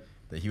said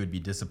that he would be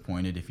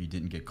disappointed if he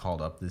didn't get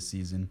called up this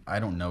season. I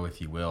don't know if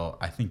he will.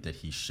 I think that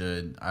he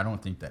should. I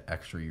don't think that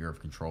extra year of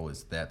control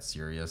is that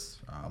serious.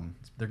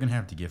 They're going to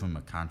have to give him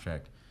a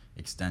contract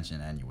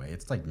extension anyway.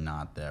 It's like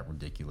not that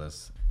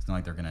ridiculous. It's not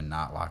like they're going to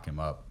not lock him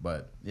up.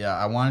 But yeah,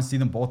 I want to see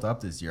them both up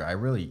this year.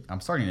 I'm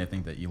starting to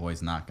think that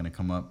Eloy's not going to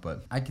come up,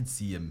 but I could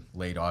see him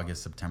late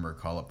August, September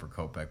call up for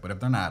Kopech. But if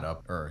they're not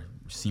up or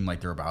seem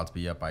like they're about to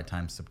be up by the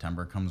time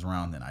September comes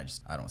around, then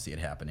I don't see it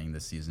happening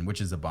this season,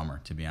 which is a bummer,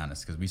 to be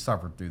honest, because we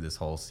suffered through this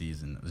whole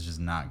season. It was just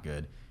not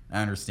good.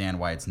 I understand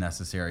why it's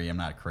necessary. I'm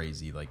not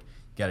crazy. Like,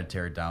 you got to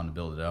tear it down to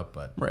build it up,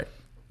 but Right.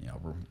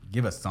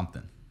 Give us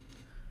something.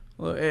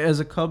 Well, as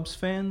a Cubs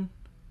fan,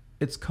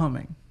 it's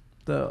coming.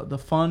 The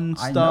fun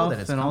I know stuff that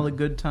it's and all the coming.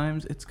 good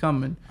times, it's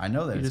coming. I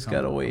know that You it's just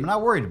gotta coming. wait. I'm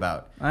not worried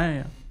about it.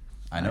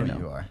 I know know.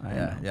 you are. I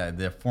Yeah, know. yeah.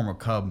 The former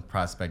Cub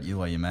prospect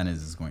Eloy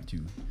Jimenez is going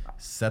to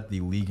set the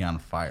league on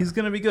fire. He's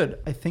going to be good.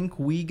 I think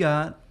we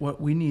got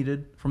what we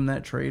needed from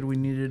that trade. We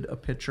needed a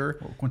pitcher.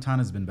 Well,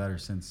 Quintana's been better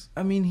since.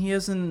 I mean, he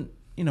hasn't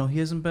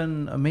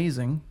been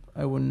amazing.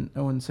 I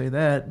wouldn't say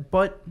that,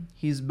 but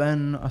he's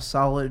been a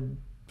solid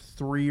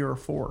 3 or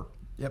 4.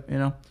 Yep.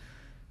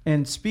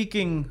 And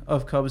speaking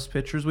of Cubs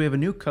pitchers, we have a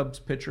new Cubs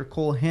pitcher,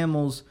 Cole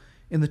Hamels.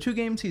 In the 2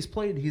 games he's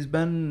played, he's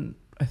been,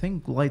 I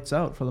think, lights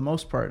out for the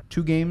most part.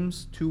 2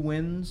 games, 2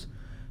 wins,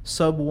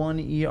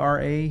 sub-1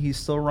 ERA. He's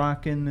still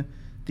rocking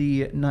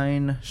the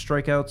 9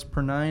 strikeouts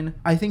per 9.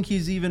 I think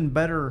he's even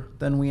better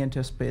than we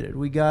anticipated.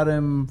 We got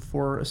him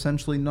for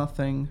essentially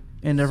nothing,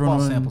 and everyone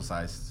Small sample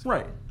size.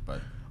 right.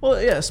 But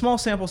Well, yeah, small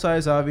sample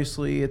size.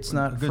 Obviously, it's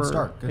not good for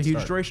start, a good huge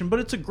start. duration, but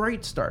it's a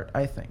great start.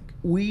 I think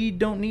we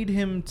don't need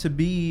him to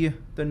be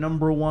the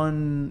number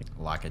 1,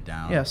 lock it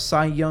down.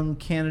 Cy Young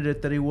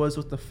candidate that he was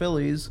with the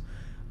Phillies.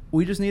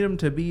 We just need him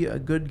to be a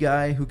good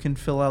guy who can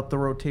fill out the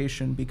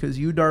rotation because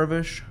Yu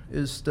Darvish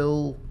is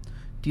still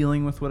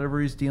dealing with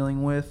whatever he's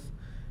dealing with.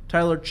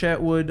 Tyler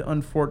Chatwood,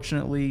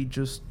 unfortunately,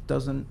 just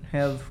doesn't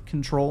have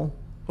control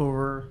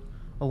over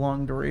a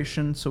long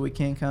duration, so we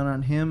can't count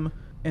on him.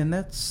 And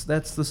that's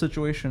the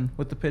situation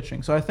with the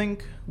pitching. So I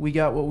think we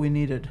got what we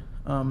needed.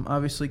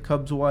 Obviously,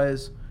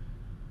 Cubs-wise,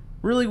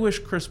 really wish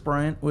Chris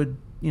Bryant would,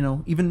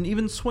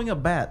 even swing a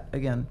bat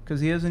again,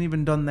 because he hasn't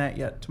even done that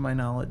yet, to my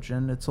knowledge.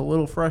 And it's a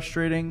little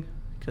frustrating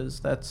because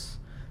that's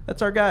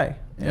our guy.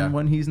 Yeah. And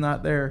when he's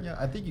not there, Yeah,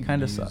 I think you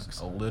kind can of use sucks.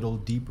 a little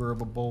deeper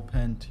of a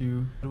bullpen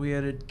too. We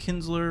added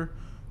Kinsler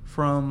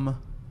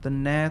from the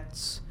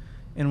Nats,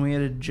 and we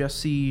added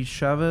Jesse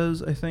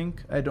Chavez, I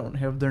think. I don't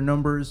have their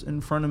numbers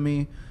in front of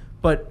me,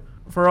 but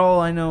for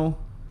all I know,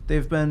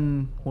 they've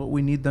been what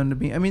we need them to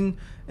be. I mean,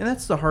 and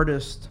that's the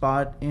hardest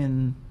spot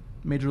in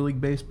Major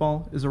League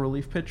Baseball is a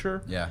relief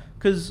pitcher. Yeah.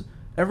 Because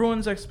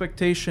everyone's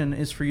expectation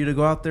is for you to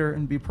go out there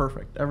and be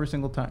perfect every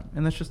single time,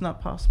 and that's just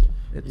not possible.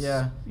 It's,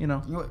 Yeah. you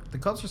know. You know what? The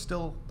Cubs are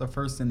still the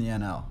first in the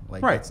NL.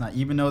 Like, Right. It's not,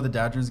 even though the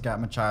Dodgers got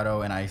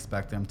Machado, and I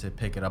expect them to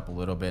pick it up a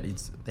little bit.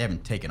 They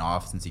haven't taken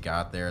off since he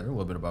got there. They're a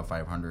little bit above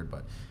 500,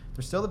 but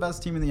they're still the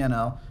best team in the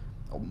NL.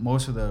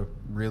 Most of the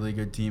really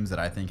good teams that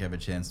I think have a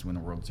chance to win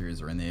the World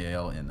Series are in the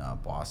AL, in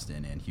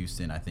Boston and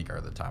Houston. I think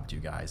are the top 2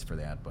 guys for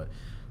that. But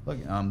look,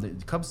 the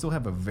Cubs still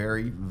have a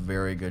very,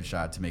 very good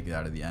shot to make it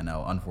out of the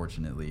NL,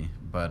 unfortunately.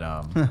 But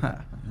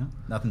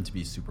nothing to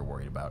be super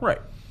worried about.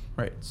 Right.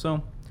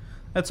 So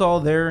that's all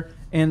there.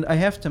 And I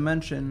have to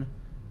mention,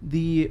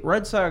 the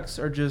Red Sox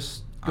are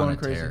just On going a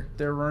crazy. tear.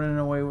 They're running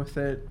away with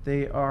it.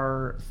 They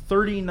are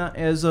 39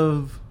 as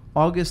of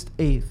August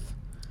 8th.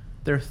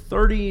 They're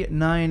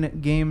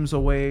 39 games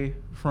away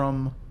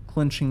from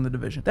clinching the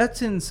division.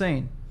 That's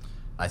insane.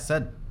 I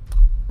said,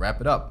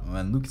 wrap it up.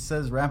 When Lucas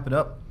says wrap it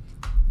up,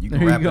 you can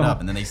There you wrap it go. up.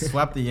 And then they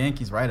swept the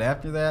Yankees right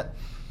after that.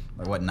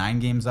 Like, 9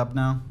 games up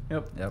now?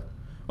 Yep.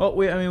 Well,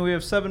 we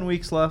have 7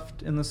 weeks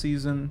left in the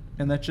season,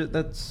 and that's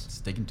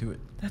Sticking to it.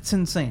 that's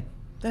insane.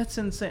 That's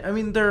insane. I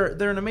mean, they're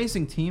an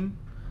amazing team,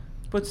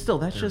 but still,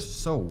 that's They're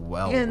just so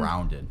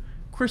well-rounded.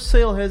 Chris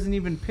Sale hasn't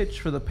even pitched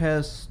for the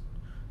past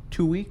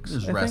 2 weeks.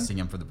 Just I resting think.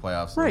 him for the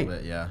playoffs a Right.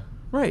 little bit, yeah.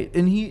 Right,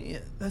 and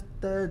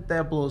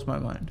that blows my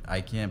mind. I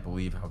can't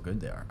believe how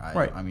good they are.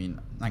 Right. I mean,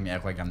 I'm not going to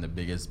act like I'm the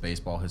biggest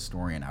baseball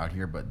historian out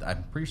here, but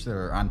I'm pretty sure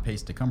they're on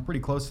pace to come pretty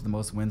close to the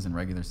most wins in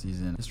regular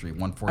season history.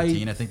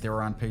 114, I think they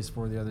were on pace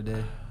for the other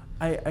day.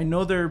 I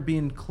know they're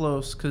being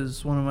close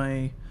because one of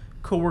my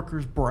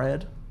coworkers,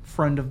 Brad,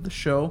 friend of the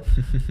show,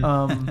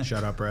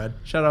 Shout out, Brad.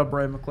 shout out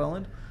Brad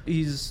McClelland.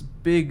 He's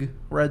big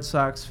Red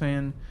Sox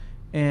fan,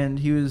 and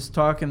he was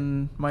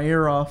talking my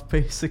ear off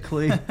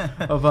basically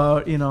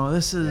about,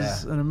 this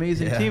is an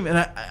amazing team.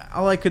 And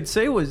all I could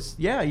say was,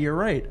 yeah, you're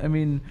right. I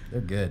mean,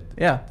 They're good.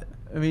 yeah.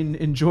 I mean,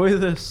 enjoy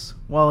this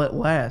while it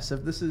lasts.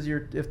 If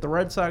the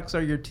Red Sox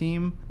are your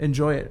team,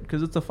 enjoy it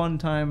because it's a fun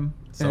time.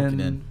 Soak it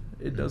and in.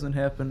 it doesn't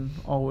happen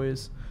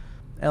always.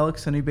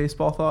 Alex, any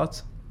baseball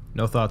thoughts?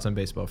 No thoughts on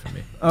baseball for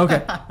me.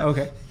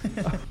 Okay.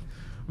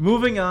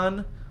 Moving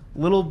on,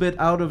 little bit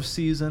out of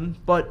season,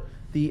 but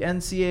the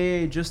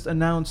NCAA just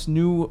announced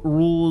new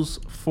rules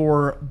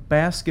for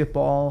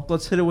basketball.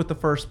 Let's hit it with the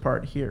first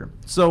part here.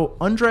 So,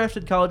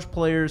 undrafted college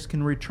players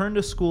can return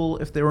to school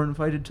if they were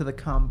invited to the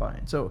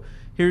combine. So,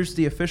 here's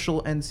the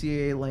official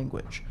NCAA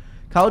language.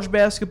 College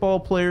basketball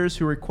players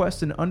who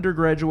request an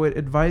undergraduate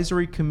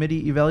advisory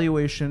committee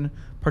evaluation,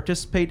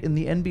 participate in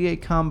the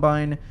NBA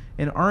Combine,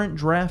 and aren't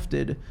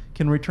drafted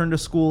can return to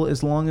school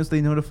as long as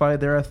they notify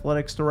their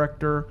athletics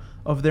director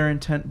of their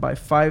intent by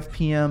 5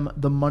 p.m.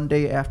 the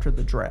Monday after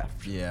the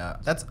draft. Yeah,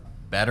 that's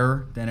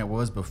better than it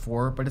was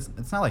before, but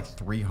it's not like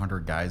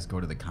 300 guys go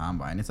to the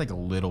combine. It's like a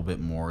little bit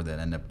more that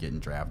end up getting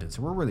drafted.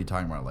 So we're really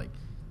talking about like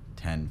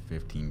 10,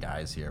 15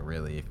 guys here,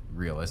 really,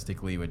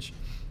 realistically, which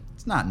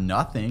it's not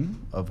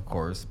nothing, of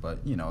course, but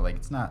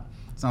it's not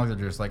like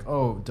they're just like,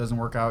 oh, it doesn't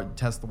work out,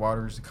 test the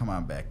waters, come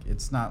on back.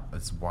 It's not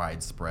this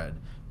widespread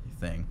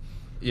thing.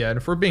 Yeah, and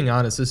if we're being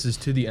honest, this is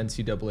to the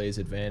NCAA's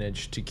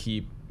advantage to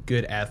keep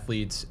good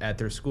athletes at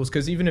their schools,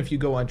 because even if you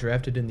go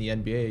undrafted in the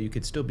NBA, you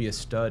could still be a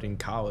stud in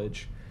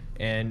college.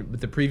 And with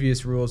the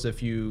previous rules,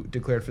 if you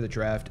declared for the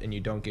draft and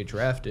you don't get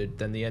drafted,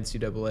 then the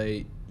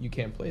NCAA, you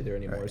can't play there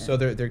anymore. Right. So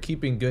they're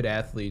keeping good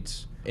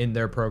athletes in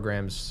their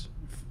programs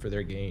for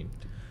their gain.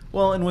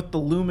 Well, and with the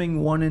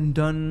looming one and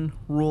done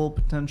rule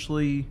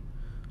potentially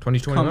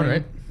 2021, coming,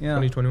 right? Yeah.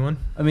 2021.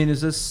 I mean,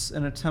 is this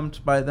an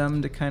attempt by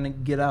them to kind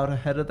of get out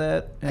ahead of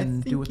that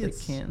and do what they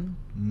it's can?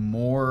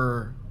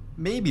 More,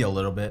 maybe a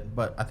little bit,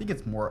 but I think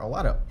it's more a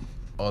lot of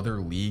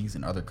other leagues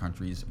in other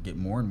countries get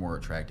more and more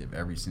attractive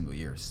every single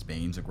year.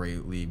 Spain's a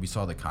great league. We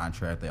saw the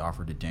contract they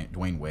offered to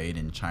Dwayne Wade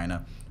in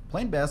China.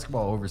 Playing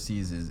basketball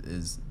overseas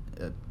is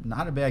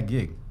not a bad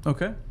gig.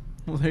 Okay.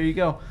 Well, there you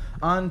go.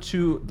 On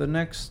to the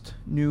next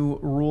new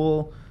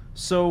rule.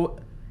 So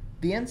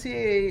the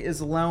NCAA is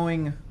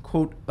allowing,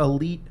 quote,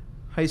 elite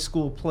high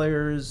school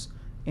players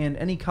and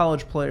any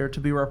college player to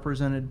be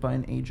represented by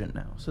an agent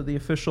now. So the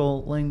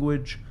official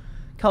language,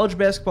 college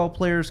basketball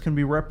players can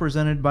be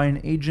represented by an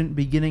agent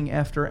beginning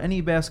after any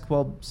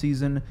basketball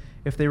season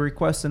if they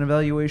request an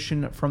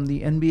evaluation from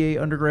the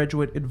NBA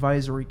Undergraduate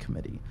Advisory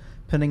Committee.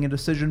 Pending a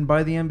decision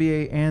by the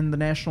NBA and the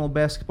National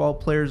Basketball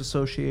Players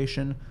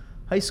Association,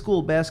 high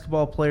school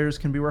basketball players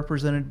can be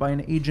represented by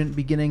an agent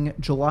beginning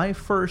July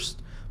 1st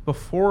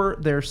before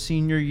their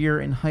senior year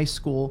in high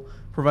school,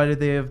 provided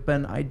they have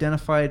been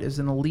identified as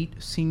an elite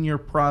senior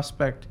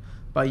prospect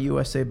by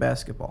USA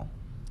Basketball.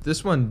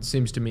 This one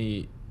seems to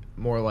me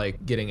more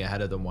like getting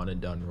ahead of the one and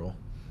done rule.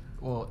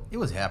 Well, it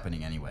was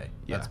happening anyway.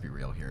 Yeah. Let's be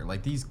real here.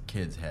 Like, these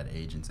kids had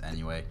agents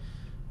anyway.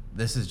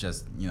 This is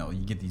just, you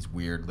get these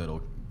weird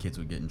little kids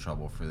would get in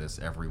trouble for this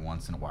every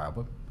once in a while,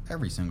 but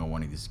every single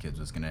one of these kids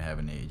was going to have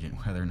an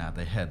agent, whether or not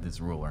they had this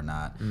rule or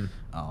not.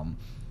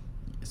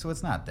 So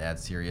it's not that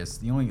serious.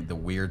 The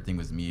weird thing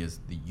with me is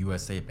the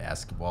USA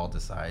Basketball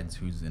decides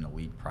who's an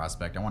elite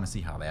prospect. I want to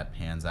see how that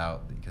pans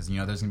out because,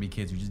 there's going to be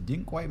kids who just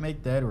didn't quite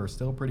make that or are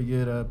still pretty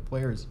good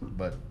players.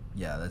 But,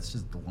 yeah, that's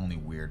just the only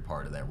weird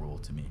part of that rule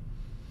to me.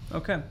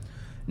 Okay.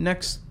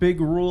 Next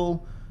big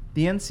rule,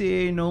 the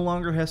NCAA no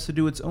longer has to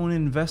do its own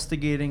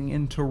investigating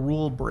into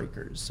rule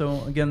breakers.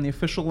 So, again, the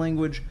official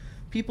language,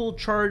 people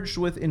charged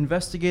with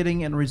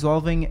investigating and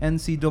resolving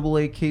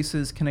NCAA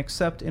cases can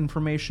accept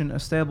information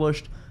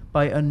established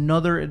by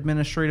another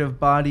administrative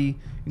body,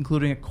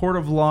 including a court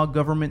of law,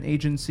 government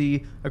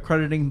agency,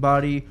 accrediting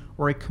body,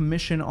 or a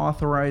commission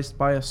authorized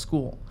by a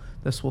school.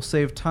 This will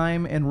save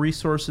time and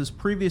resources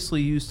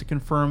previously used to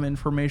confirm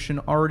information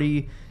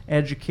already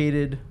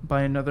adjudicated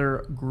by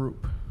another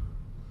group.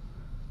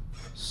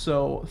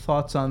 So,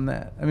 thoughts on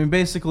that? I mean,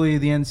 basically,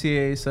 the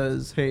NCAA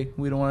says, hey,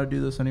 we don't want to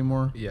do this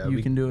anymore. Yeah,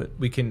 you can do it.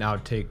 We can now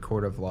take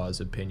court of law's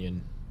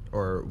opinion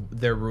or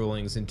their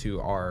rulings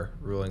into our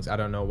rulings. I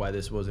don't know why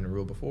this wasn't a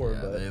rule before, Yeah,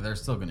 but they're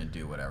still going to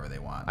do whatever they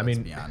want. I Let's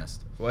mean, be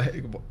honest.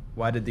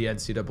 why did the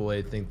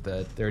NCAA think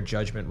that their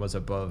judgment was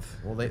above?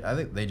 Well, I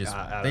think they just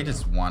I they don't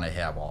just want to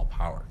have all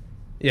power.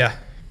 Yeah.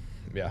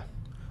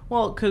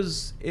 Well,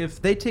 because if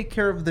they take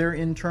care of their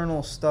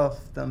internal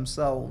stuff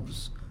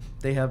themselves,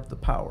 they have the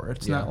power.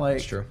 It's not like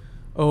it's true.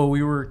 oh,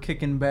 we were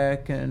kicking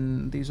back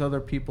and these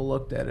other people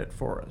looked at it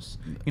for us.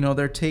 You know,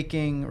 they're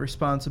taking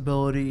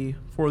responsibility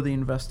for the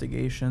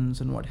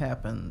investigations and what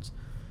happens.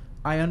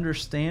 I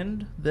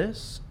understand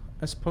this,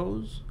 I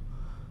suppose,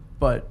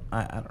 but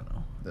I don't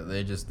know.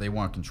 They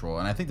want control,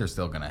 and I think they're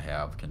still going to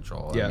have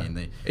control. Yeah. I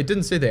mean, it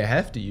didn't say they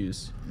have to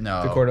use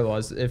No. the court of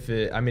laws. If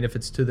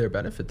it's to their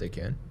benefit, they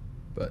can.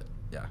 But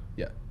yeah.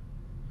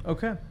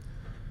 Okay.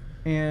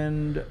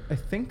 And I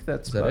think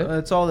that's Is that it?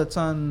 that's all that's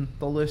on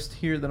the list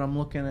here that I'm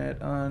looking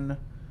at on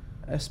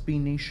SB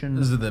Nation.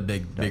 Those are the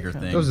bigger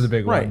things. those are the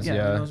big Right, ones. yeah,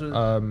 Yeah. those are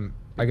the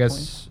I big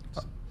guess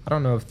points. I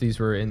don't know if these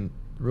were in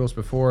rules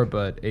before,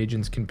 but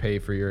agents can pay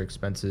for your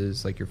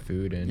expenses like your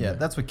food and Yeah,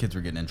 that's what kids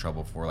were getting in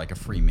trouble for, like a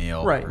free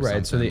meal. Right. or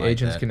Right, so something the like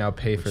agents that, can now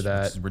pay for which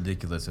that. is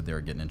ridiculous that they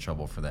were getting in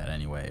trouble for that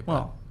anyway. But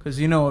Well, because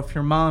if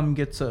your mom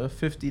gets a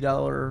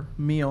 $50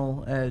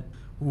 meal at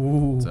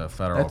it's a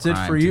federal that's it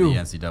crime for to you. the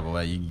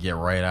NCAA. You can get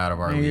right out of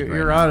our league.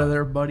 You're right out now. of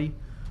there, buddy.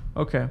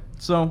 Okay,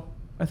 so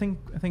I think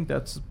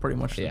that's pretty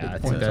much the yeah, big I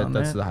points think on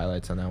that's that. the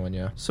highlights on that one.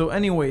 Yeah. So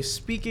anyway,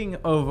 speaking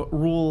of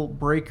rule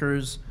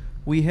breakers,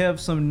 we have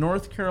some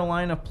North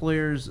Carolina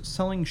players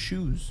selling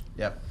shoes.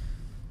 Yep.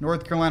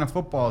 North Carolina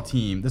football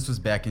team. This was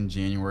back in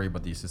January,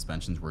 but these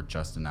suspensions were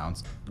just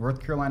announced.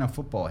 North Carolina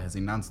football has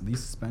announced the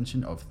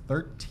suspension of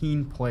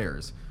 13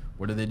 players.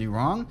 What did they do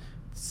wrong?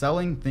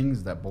 Selling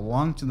things that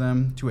belong to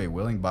them to a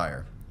willing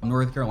buyer.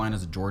 North Carolina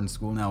is a Jordan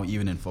school now,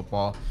 even in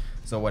football.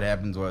 So what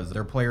happens was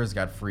their players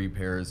got free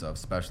pairs of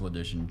special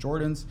edition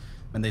Jordans,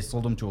 and they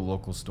sold them to a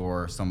local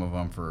store, some of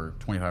them for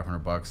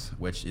 $2,500,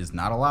 which is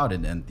not allowed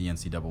in the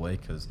NCAA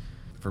because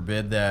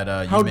forbid that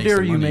How you make dare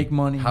some you money. make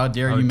money? How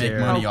dare How you make dare.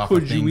 money How off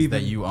could of you things even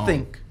that you own?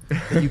 think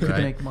that you could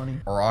Right? make money?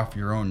 Or off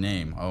your own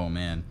name. Oh,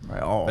 man.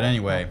 Right, oh. But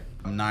anyway,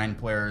 9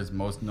 players,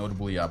 most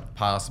notably a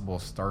possible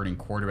starting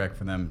quarterback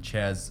for them,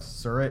 Chaz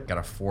Surratt, got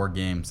a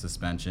 4-game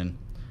suspension.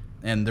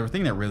 And the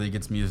thing that really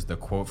gets me is the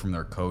quote from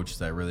their coach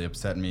that really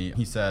upset me.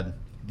 He said,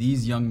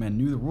 "These young men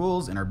knew the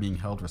rules and are being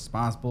held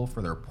responsible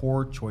for their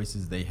poor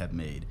choices they have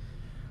made.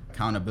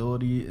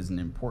 Accountability is an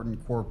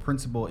important core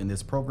principle in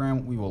this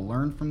program. We will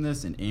learn from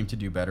this and aim to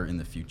do better in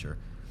the future."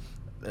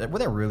 What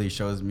that really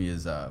shows me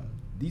is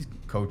these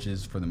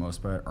coaches, for the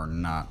most part, are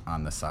not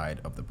on the side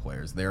of the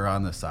players. They're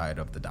on the side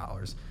of the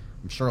dollars.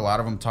 I'm sure a lot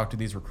of them talk to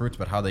these recruits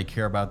about how they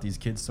care about these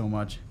kids so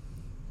much.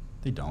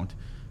 They don't.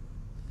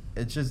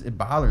 It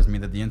bothers me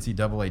that the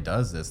NCAA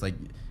does this. Like,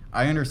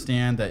 I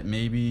understand that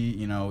maybe,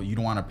 you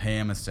don't want to pay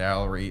him a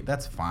salary.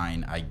 That's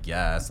fine, I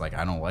guess. Like,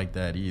 I don't like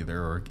that either,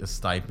 or a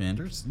stipend,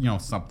 or,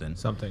 something.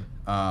 Something.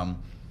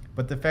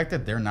 But the fact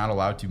that they're not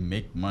allowed to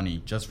make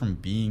money just from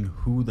being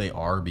who they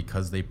are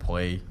because they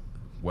play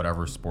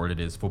whatever sport it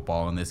is,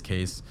 football in this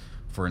case,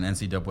 for an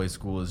NCAA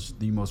school is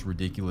the most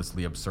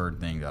ridiculously absurd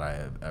thing that I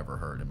have ever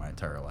heard in my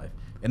entire life.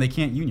 And they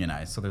can't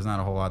unionize, so there's not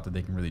a whole lot that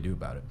they can really do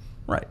about it.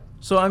 Right.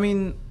 So, I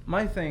mean,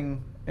 my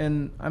thing,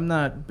 and I'm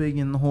not big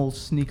in the whole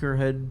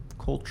sneakerhead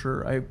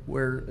culture. I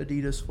wear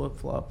Adidas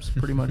flip-flops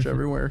pretty much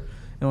everywhere.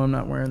 I'm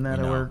not wearing that.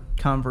 We I know. wear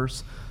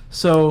Converse.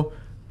 So,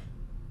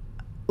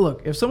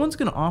 look, if someone's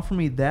going to offer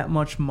me that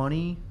much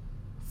money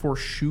for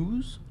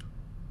shoes,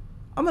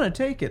 I'm going to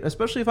take it,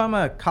 especially if I'm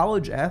a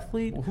college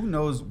athlete. Well, who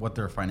knows what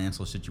their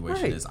financial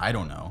situation Right. is? I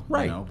don't know.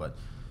 Right. But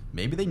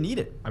maybe they need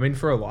it. I mean,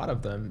 for a lot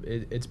of them,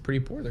 it's pretty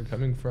poor. They're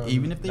coming from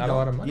Even if they not don't, a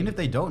lot of money. even if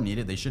they don't need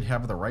it, they should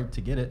have the right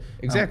to get it.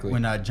 Exactly.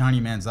 When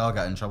Johnny Manziel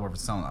got in trouble for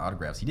selling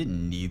autographs, he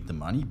didn't need the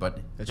money, but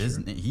That's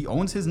true. he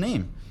owns his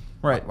name.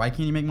 Right. Why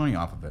can't he make money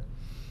off of it?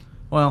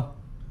 Well,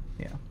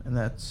 yeah, and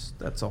that's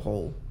a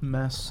whole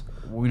mess.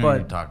 We don't But-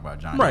 need to talk about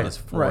Johnny. Right, He has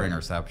 4 right.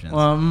 interceptions.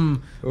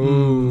 Ooh,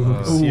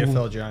 Ooh.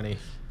 CFL Johnny.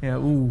 Yeah,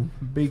 ooh,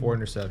 big 4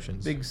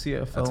 interceptions. big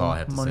CFL That's all I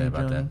have to money, say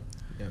about Johnny.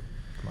 Yep.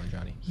 Come on,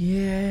 Johnny.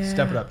 Yeah.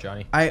 Step it up,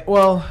 Johnny.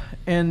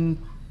 And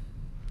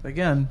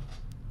again,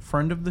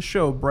 friend of the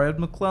show, Brad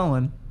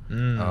McClellan.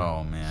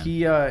 Oh man.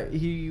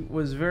 He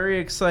was very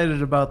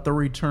excited about the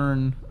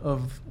return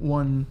of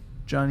one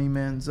Johnny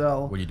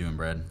Manziel. What are you doing,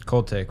 Brad?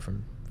 Cold take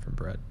from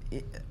Brett.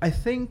 I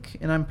think,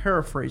 and I'm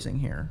paraphrasing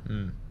here,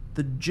 Mm.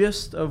 the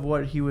gist of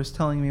what he was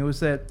telling me was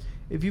that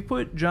if you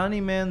put Johnny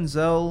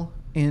Manziel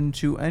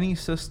into any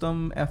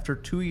system after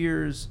 2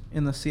 years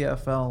in the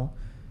CFL,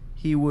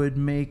 he would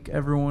make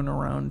everyone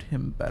around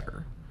him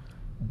better.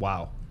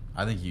 Wow.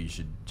 I think you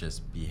should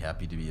just be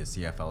happy to be a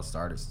CFL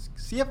starter.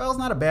 CFL is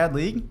not a bad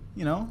league,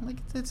 like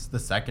it's the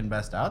second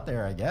best out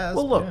there, I guess.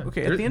 Well, look, Yeah.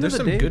 okay, at the end of there's the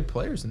some day, good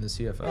players in the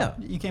CFL. Yeah.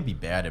 You can't be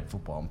bad at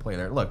football and play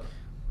there. Look,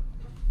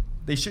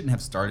 they shouldn't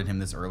have started him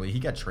this early. He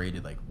got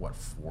traded 4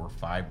 or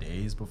 5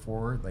 days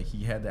before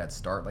he had that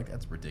start.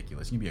 That's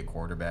ridiculous. You can be a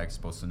quarterback,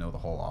 supposed to know the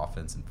whole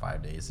offense in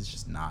 5 days. It's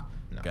just not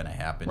gonna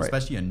happen. Right.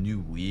 Especially a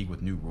new league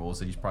with new rules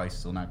that he's probably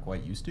still not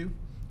quite used to.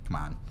 Come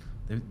on,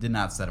 they did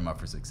not set him up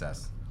for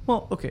success.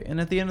 well, okay, and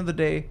at the end of the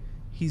day,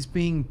 he's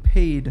being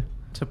paid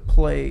to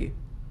play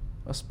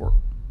a sport.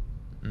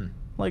 Mm.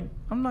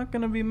 I'm not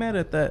going to be mad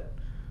at that.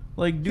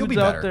 Like, He'll dude's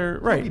be out better. there,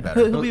 He'll right? be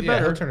better. He'll be Yeah,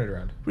 better. he'll turn it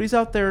around. But he's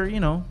out there,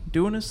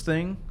 doing his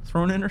thing,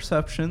 throwing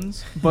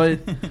interceptions.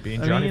 But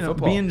Being Johnny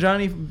Football.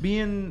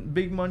 being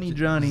big money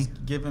Johnny.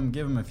 Just give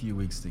him a few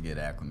weeks to get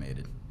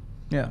acclimated.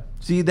 Yeah.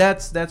 See,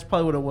 that's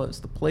probably what it was.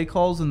 The play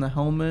calls and the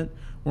helmet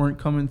weren't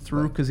coming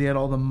through because he had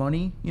all the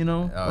money,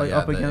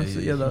 up against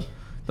it. Yeah,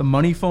 the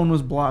money phone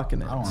was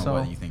blocking it. I don't know so.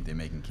 what you think they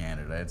make in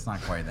Canada. It's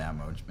not quite that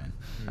much, man.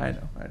 I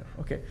know.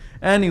 Okay.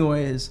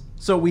 Anyways,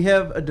 so we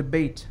have a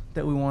debate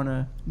that we want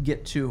to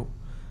get to.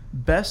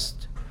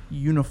 Best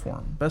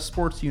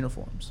sports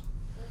uniforms.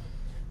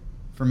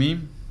 For me,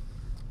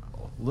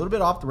 a little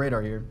bit off the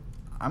radar here.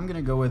 I'm going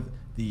to go with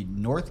the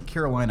North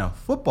Carolina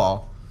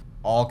football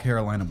all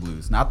Carolina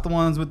blues. Not the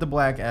ones with the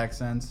black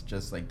accents,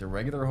 just like the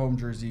regular home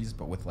jerseys,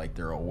 but with like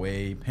their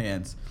away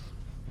pants.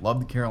 Love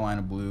the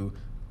Carolina blue.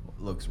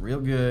 Looks real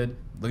good.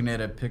 Looking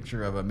at a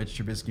picture of Mitch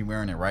Trubisky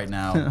wearing it right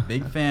now.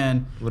 Big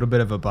fan. A little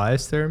bit of a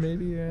bias there,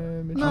 maybe.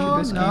 Mitch No,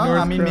 Trubisky, no.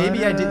 North I mean, maybe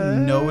I Carolina.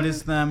 didn't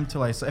notice them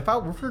till I saw. If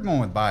we're going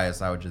with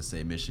bias, I would just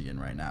say Michigan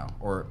right now.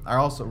 Or I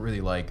also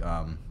really like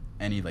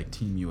any like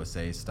Team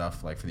USA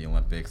stuff, like for the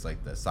Olympics,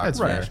 like the soccer That's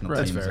fair. national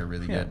That's teams fair. are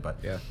really Yeah. good. But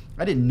Yeah.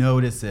 I didn't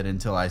notice it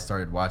until I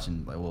started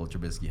watching like little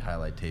Trubisky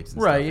highlight tapes.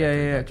 And Right, stuff yeah, after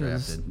he yeah, got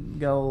because drafted.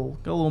 got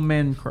a little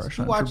man crush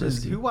Who on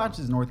watches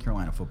Trubisky. North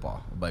Carolina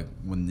football? Like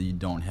when you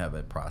don't have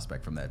a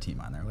prospect from that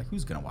team on there, like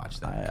who's gonna watch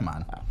that? Come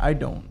on, I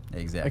don't.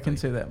 exactly. I can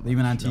say that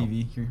Even on much, no.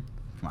 TV here.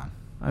 Come on.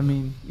 I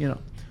mean,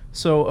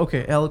 So,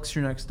 okay, Alex,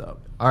 you're next up.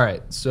 All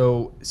right,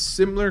 so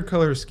similar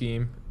color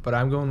scheme, but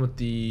I'm going with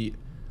the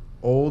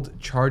old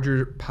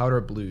Charger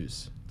powder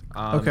blues.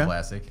 Okay.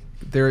 Classic.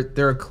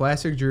 They're a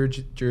classic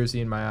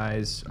jersey in my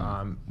eyes.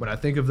 When I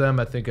think of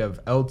them, I think of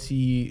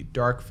LT,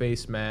 dark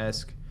face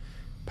mask,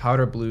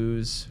 powder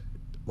blues,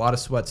 a lot of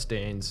sweat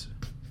stains.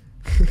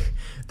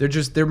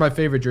 They're my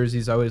favorite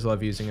jerseys. I always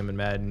love using them in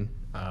Madden.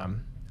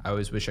 I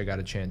always wish I got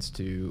a chance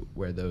to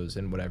wear those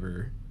in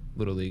whatever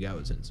little league I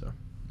was in. So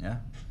Yeah.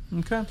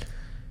 Okay.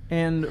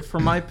 And for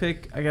my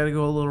pick, I got to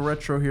go a little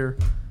retro here.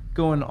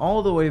 Going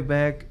all the way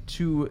back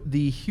to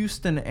the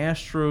Houston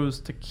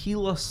Astros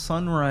Tequila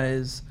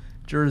Sunrise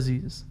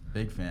jerseys.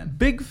 Big fan.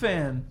 Big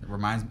fan. It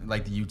reminds me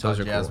like the Utah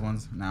Those are Jazz cool.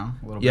 ones now.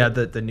 A little yeah,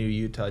 bit. the new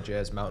Utah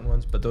Jazz Mountain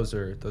ones, but those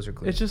are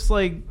clean. It's just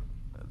like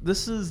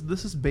this is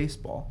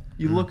baseball.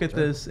 You look at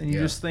this and you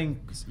Yeah. just think,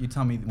 You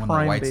tell me when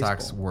Prime the White baseball.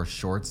 Sox wore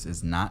shorts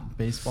is not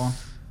baseball.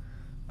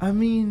 I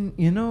mean,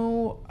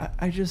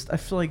 I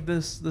feel like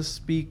this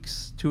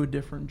speaks to a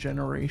different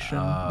generation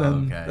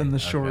than the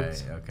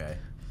shorts. Okay.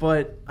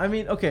 But I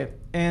mean, okay,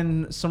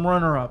 and some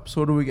runner-ups.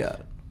 What do we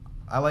got?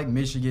 I like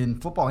Michigan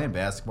football and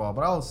basketball,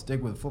 but I'll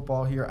stick with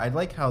football here. I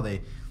like how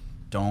they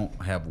don't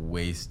have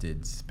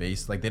wasted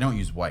space. Like they don't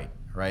use white,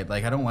 right?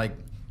 Like I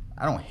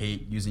don't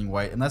hate using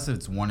white unless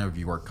it's one of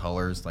your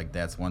colors. Like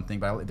that's one thing,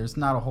 but there's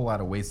not a whole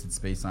lot of wasted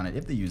space on it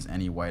if they use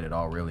any white at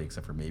all, really,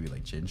 except for maybe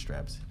like chin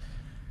straps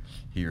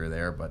here or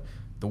there. But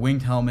the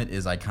winged helmet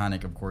is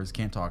iconic, of course.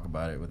 Can't talk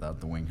about it without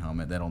the winged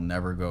helmet. That'll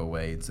never go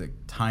away. It's a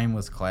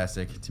timeless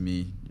classic to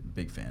me.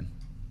 Big fan.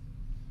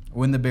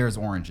 When the Bears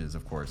oranges,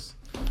 of course.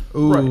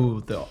 Ooh,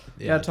 Right. the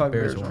Gotta talk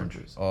Bears Bears orange.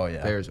 oranges. Oh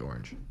yeah. Bears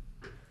orange.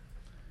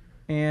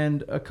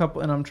 And a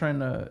couple, and I'm trying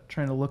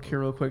to look here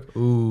real quick.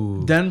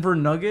 Ooh, Denver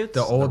Nuggets.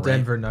 the old The rain-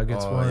 Denver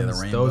Nuggets oh, yeah, the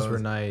ones. Those rainbows. were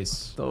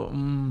nice.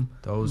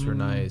 Those were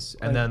nice.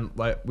 And I- then,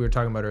 like we were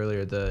talking about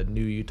earlier, the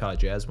new Utah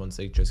Jazz ones,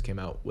 they just came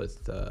out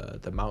with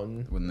the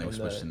mountain When they and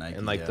switched to Nike,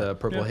 and like yeah. the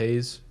purple Yeah.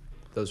 haze.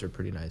 Those are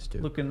pretty nice too.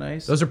 looking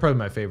nice. Those are probably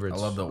my favorites.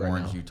 I love the right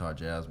orange now. Utah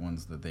Jazz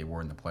ones that they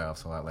wore in the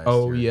playoffs a lot last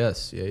Oh year.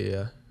 yes,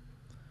 yeah.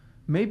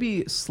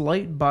 Maybe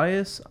slight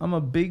bias. I'm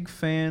a big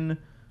fan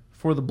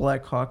for the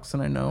Blackhawks,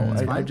 and I know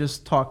That's I fine.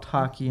 just talked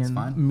hockey, That's and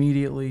fine.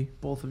 immediately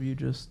both of you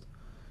just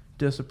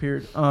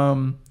disappeared.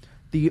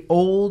 The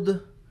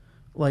old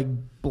like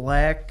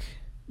black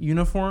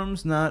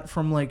uniforms, not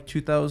from like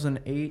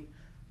 2008,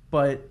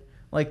 but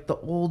like the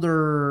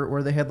older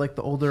where they had like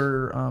the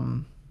older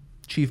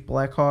Chief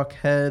Blackhawk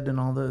head and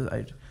all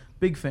the.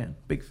 Big fan.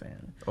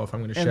 Oh, if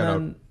I'm gonna And shout out,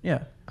 then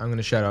yeah, I'm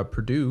gonna shout out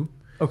Purdue.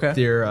 okay.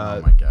 Their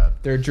Oh my god.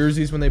 their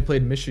jerseys when they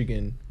played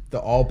Michigan, the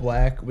all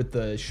black with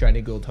the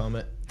shiny gold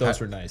helmet. Those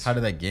were nice. How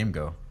did that game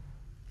go?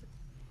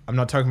 I'm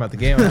not talking about the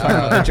game. I'm talking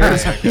about the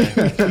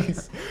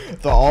jerseys.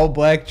 The all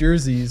black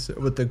jerseys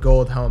with the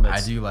gold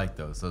helmets. I do like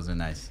those. Those are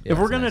nice. If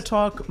we're Those are gonna nice.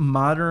 talk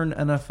modern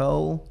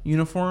NFL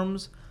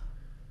uniforms,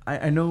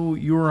 I know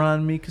you were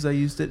on me because I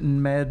used it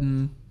in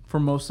Madden for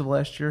most of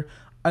last year.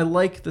 I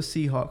like the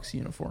Seahawks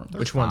uniform,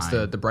 Which ones?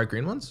 fine. The bright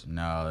green ones?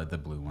 No, the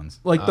blue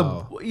ones. like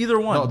Oh. the either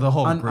one, No, the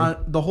whole group.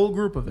 the whole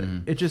group of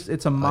it. Mhm.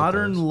 It's a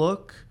modern those.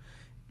 look.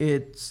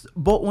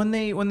 But when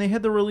they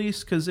had the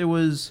release, because it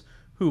was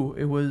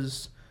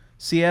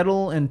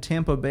Seattle and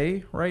Tampa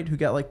Bay, right? Who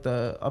got like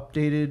the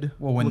updated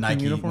Well, when looking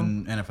Nike,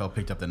 uniform. when NFL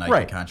picked up the Nike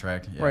Right.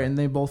 contract, yeah. Right, and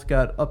they both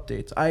got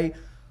updates. I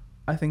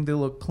think they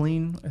look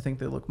clean. I think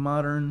they look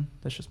modern.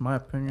 That's just my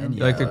opinion. And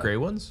You like the Yeah. gray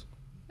ones?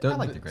 I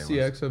like the gray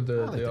CX of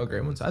the I like the all gray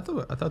gray ones.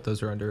 ones. I thought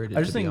those were underrated.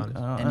 I just to be think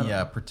honest.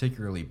 Any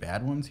particularly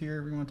bad ones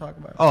here we want to talk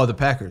about? Oh, the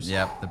Packers.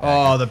 Yep. The Oh,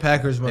 Packers. the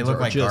Packers They ones look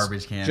are like just,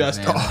 garbage cans. Just,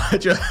 man.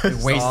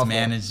 just Waste awful.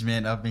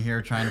 management up in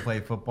here trying to play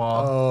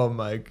football. Oh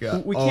my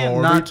god. We Oh, can't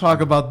are not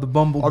talk about the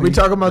Bumblebee. Are we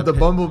talking about the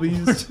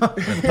Bumblebees? The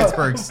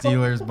Pittsburgh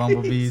Steelers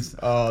Bumblebees.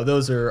 Oh,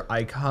 those are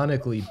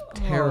iconically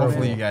terrible.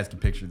 Hopefully you guys can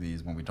picture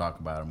these when we talk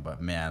about them.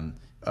 But man,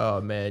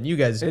 Oh man, you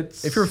guys,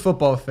 It's- if you're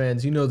football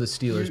fans, you know the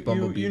Steelers You-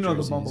 Bumblebee you know the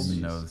jerseys. Bumblebees.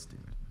 you know the Steelers.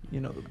 You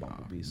know the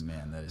Bumblebees. Oh,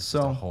 man, that is just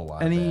So, a whole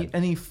lot. any of bad.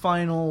 any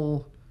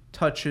final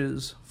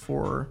touches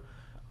for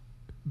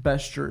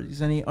best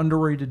jerseys? Any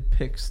underrated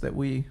picks that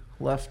we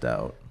left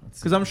out?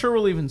 Because I'm sure we're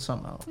leaving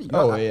some out.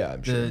 Oh, yeah, I'm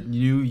the sure.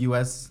 new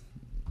U.S.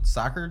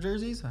 soccer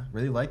jerseys. I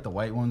really like the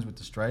white ones with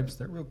the stripes.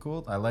 They're real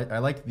cool. I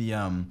like the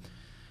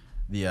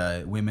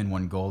women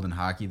won gold in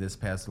hockey this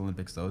past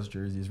Olympics. Those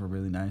jerseys were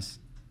really nice.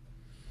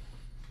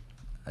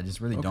 I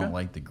just really Okay. don't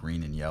like the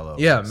green and yellow.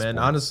 Yeah, man. sports.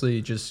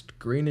 Honestly, just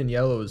green and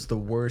yellow is the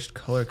worst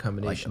color Like,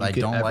 combination. I you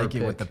could don't ever like it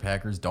with pick. the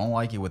Packers. Don't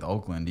like it with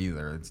Oakland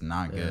either. It's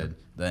not good.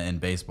 In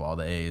baseball,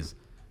 the A's,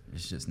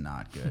 it's just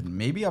not good.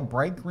 Maybe a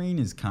bright green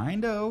is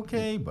kind of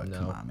okay, but No.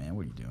 come on, man,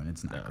 what are you doing?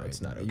 It's not No, great.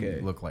 it's not You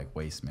okay. look like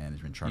waste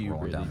management truck You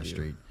rolling really down the do.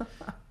 street.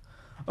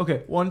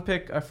 Okay, one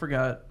pick I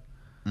forgot.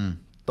 Mm.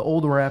 The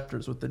old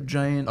Raptors with the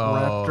giant Oh,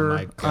 raptor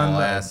my on the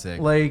Classic.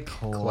 lake.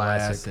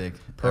 Classic.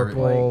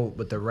 Purple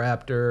with the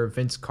Raptor,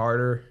 Vince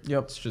Carter.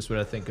 Yep. It's just what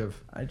I think of.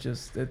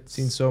 It's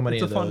Seen so many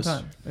it's of a fun those.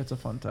 time. It's a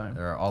fun time.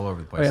 They're all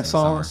over the Oh place. yeah, in the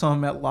saw summer. saw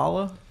him at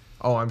Lala.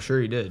 Oh, I'm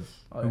sure he did.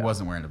 Oh, Who yeah.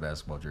 wasn't wearing a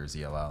basketball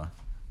jersey at Lala?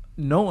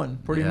 No one,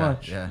 pretty Yeah,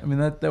 much. yeah. I mean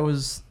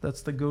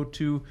that's the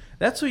go-to.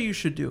 That's what you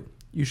should do.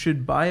 You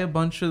should buy a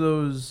bunch of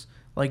those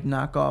like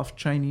knockoff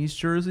Chinese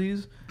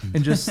jerseys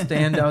and just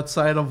stand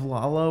outside of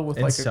Lala with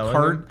And like a selling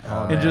cart them?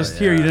 Oh, and man, just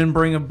here. You yeah. didn't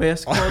bring a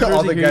basketball jersey.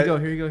 All the Here guy- you go.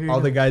 Here you go. Here you All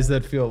go. the guys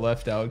that feel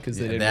left out because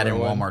they Yeah, didn't that and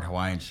wear one. Walmart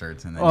Hawaiian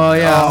shirts. And then Oh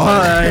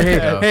yeah. There you hey,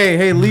 go.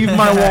 hey, leave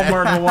my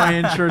Walmart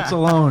Hawaiian shirts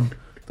alone.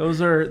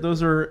 Those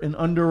are an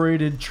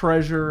underrated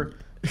treasure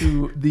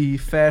to the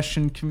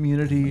fashion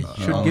community.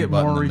 Should Only get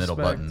button, more the respect.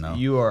 middle button, though.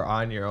 You are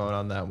on your own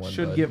on that one.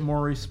 Should bud. get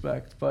more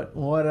respect, but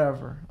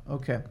whatever.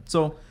 Okay.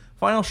 So,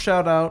 final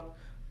shout out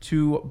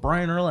to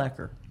Brian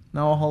Urlacher,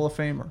 now a Hall of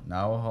Famer.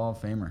 Now a Hall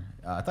of Famer.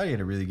 I thought he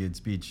had a really good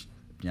speech,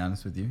 to be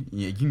honest with you.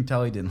 You can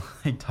tell he didn't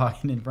like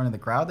talking in front of the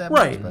crowd that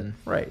Right. much.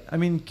 Right. I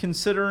mean,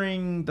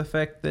 considering the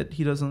fact that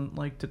he doesn't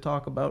like to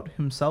talk about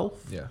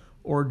himself Yeah.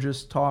 or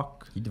just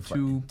talk He to talked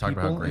about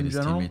how people great in his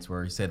general, teammates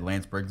were. He said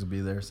Lance Briggs will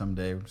be there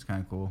someday, which is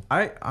kind of cool.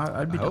 I'd be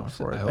I down hope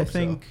so. for it. I I hope so.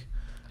 think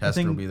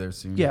Hester will think- be there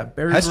soon. yeah,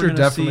 Barry's Hester we're gonna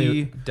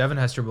definitely. see. Devin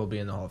Hester will be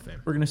in the Hall of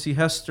Fame. We're gonna see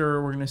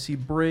Hester. We're gonna see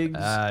Briggs.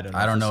 I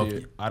don't know.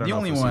 The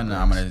only one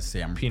I'm going to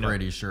say I'm Peanut.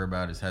 pretty sure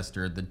about is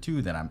Hester. The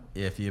two that I'm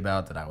iffy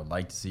about that I would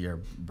like to see are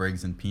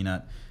Briggs and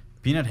Peanut.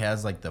 Peanut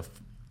has like the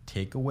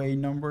takeaway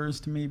numbers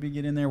to maybe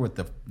get in there with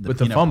the With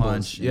the peanut fumbles,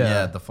 punch.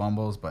 yeah. The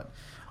fumbles. But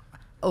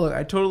Look,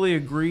 I totally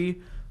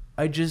agree.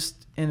 I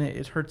just, and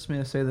it hurts me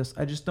to say this,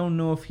 I just don't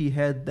know if he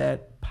had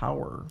that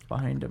power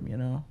behind him, you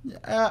know?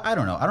 I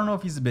don't know. I don't know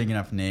if he's a big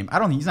enough name. I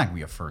don't think he's not going to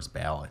be a first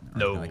ballot. Or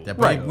No. anything like that.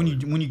 But Right.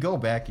 when you go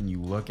back and you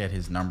look at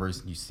his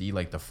numbers, you see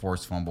like the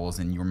forced fumbles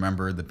and you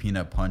remember the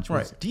peanut punch. Which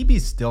Right.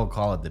 DBs still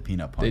call it the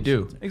peanut punch. They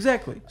do.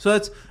 Exactly. So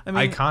that's, I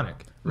mean, Iconic.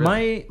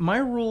 Really. my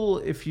rule,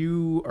 if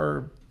you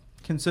are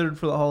considered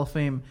for the Hall of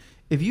Fame,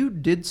 if you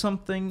did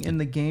something in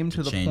the game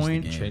to the change the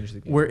point game. Change the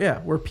game.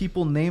 where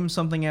people name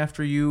something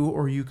after you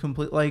or you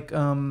complete, like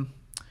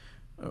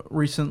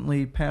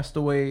recently passed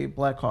away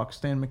Blackhawk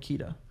Stan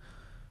Mikita.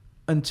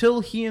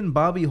 Until he and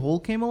Bobby Hull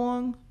came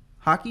along,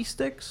 hockey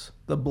sticks,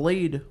 the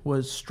blade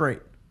was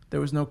straight. There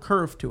was no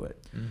curve to it.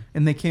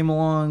 And they came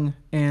along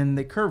and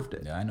they curved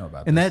it. Yeah, I know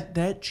about And this.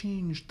 that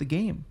changed the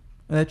game.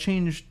 That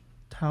changed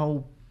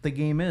how the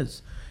game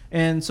is.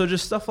 And so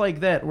just stuff like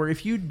that, where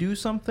if you do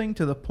something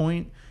to the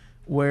point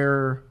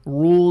where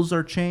rules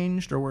are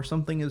changed or where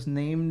something is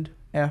named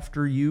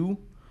after you,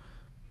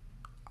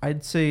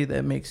 I'd say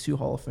that makes you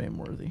Hall of Fame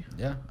worthy.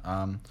 Yeah.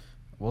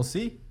 We'll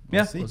see.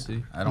 Yeah. We'll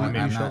see. I don't. Maybe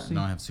I'm we shall not, see.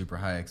 don't have super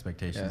high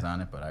expectations Yeah.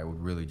 on it, but I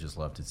would really just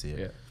love to see it.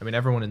 Yeah. I mean,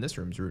 everyone in this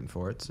room is rooting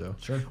for it. So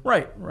Sure.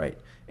 Right.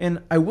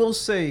 And I will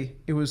say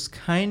it was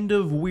kind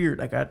of weird.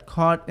 I got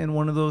caught in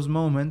one of those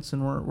moments,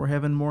 and we're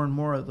having more and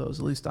more of those,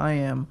 at least I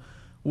am,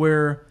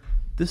 where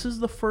this is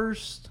the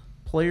first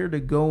player to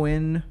go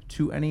in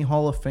to any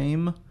Hall of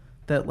Fame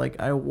that like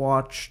I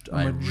watched a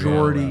I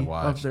majority really of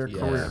watched, their yeah.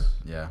 career.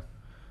 Yeah.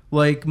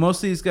 Like most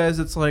of these guys,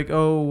 it's like,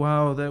 oh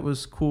wow, that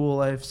was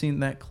cool. I've seen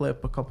that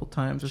clip a couple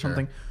times or Sure.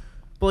 something.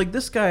 But like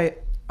this guy,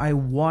 I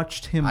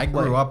watched him. I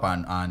play. grew up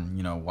on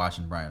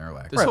watching Brian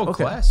Urlacher. this Right, whole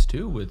okay. class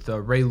too, with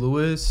Ray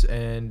Lewis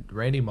and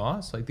Randy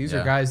Moss, like these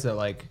Yeah. are guys that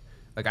like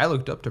I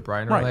looked up to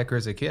Brian Right. Urlacher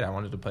as a kid. I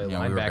wanted to play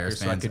Yeah, we were linebacker Bears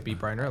so I fans. could be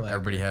Brian Urlacher.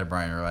 Everybody had a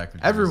Brian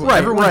Urlacher. jersey.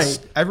 Everyone, Right.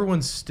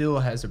 everyone still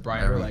has a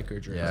Brian Everyone-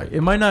 Urlacher jersey. yeah.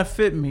 It might not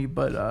fit me,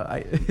 but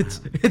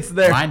it's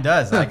there. Mine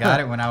does. I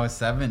got it when I was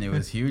 7. It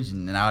was huge,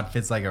 and now it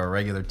fits like a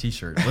regular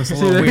T-shirt. It looks a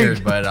See, little there you weird,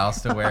 go. but I'll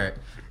still wear it.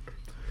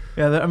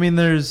 Yeah, I mean,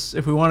 there's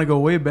if we want to go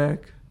way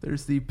back,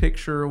 There's the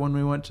picture when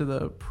we went to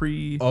the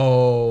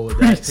Oh,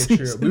 that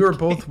picture. Preseason We were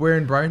both game.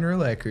 wearing Brian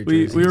Urlacher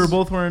we jerseys. were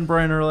both wearing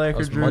Brian I Urlacher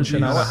was jerseys.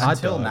 munching on a hot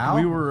Until dog. now,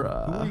 We were,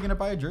 who were you gonna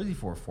buy a jersey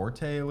for?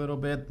 Forte a little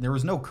bit. There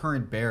was no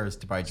current Bears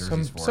to buy jerseys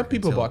Some for. some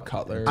people until- bought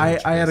Cutler. I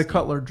had a Trubisky.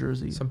 Cutler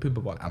jersey. Some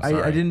people bought I'm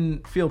Cutler. I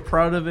didn't feel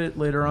proud of it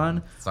later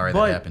on. Sorry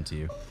but, that happened to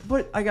you.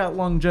 But I got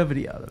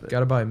longevity out of it. Got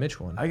to buy a Mitch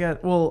one. I Yeah.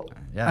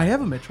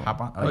 have a Mitch one. Hop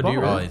on. I Oh, bought do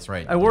you one. really? That's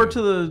right. I wore it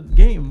to the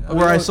game Oh,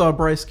 where I yeah. saw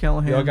Bryce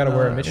Callahan. You all gotta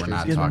wear a Mitch We're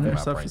not jersey. talking about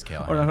interception. Bryce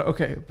Callahan. Oh, no,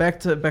 okay, back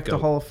to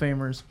Goat. Hall of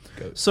Famers.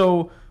 Goat.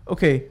 So,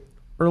 okay,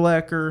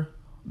 Urlacher,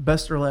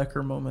 best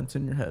Urlacher moments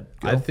in your head.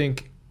 Go. I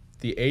think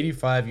the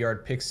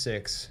 85-yard pick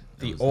six,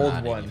 the It was old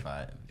not one.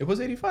 85. It was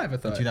 85, I In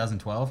thought.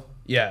 2012,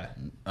 Yeah.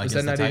 Was against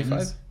that the not 85?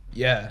 Titans?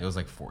 Yeah. it was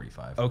like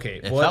 45.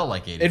 Okay. It well, felt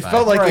like 85. It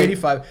felt like Right.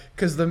 85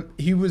 because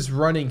he was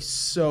running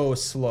so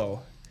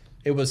slow.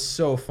 It was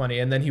so funny,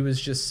 and then he was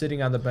just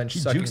sitting on the bench He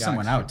sucking juked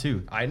someone oxygen.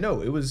 out too. I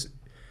know it was.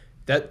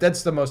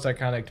 That's the most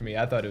iconic to me.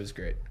 I thought it was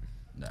great.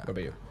 Yeah. What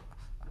about you?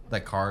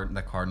 That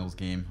Cardinals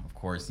game, of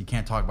course. You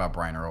can't talk about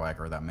Brian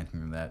Urlacher without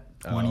mentioning that.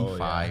 Oh,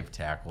 25 yeah.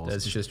 tackles.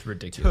 That's just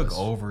ridiculous. Took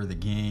over the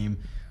game.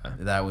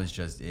 That was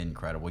just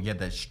incredible. You get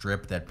that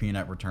strip, that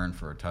peanut return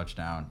for a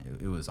touchdown.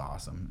 It was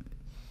awesome.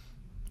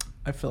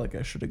 I feel like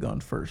I should have gone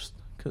first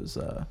because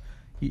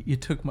you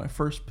took my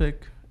first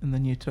pick and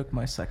then you took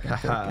my second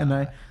pick, and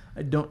I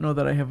don't know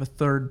that I have a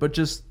third, but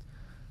just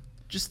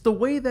the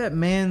way that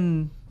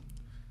man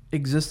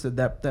existed,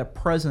 that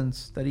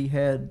presence that he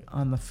had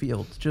on the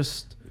field,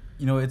 just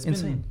You know, it's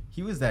insane. been.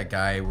 He was that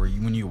guy where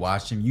when you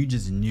watched him, you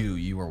just knew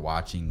you were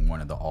watching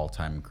one of the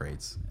all-time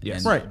greats. Yes.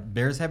 And Right.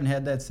 Bears haven't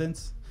had that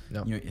since.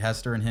 No. You know,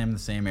 Hester and him, the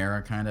same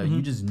era, kind of. Mm-hmm.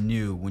 You just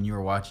knew when you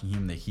were watching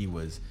him that he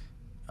was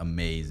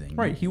amazing.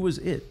 right. He was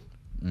it,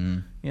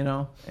 Mm. you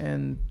know,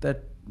 and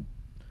that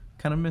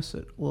kind of miss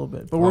it a little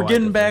bit, but Oh, we're I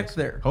getting definitely back miss it.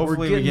 there. Hopefully,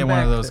 We're we getting get one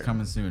of back those there.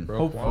 coming soon.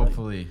 Roquan.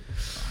 Hopefully.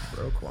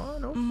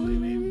 Roquan, hopefully,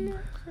 maybe.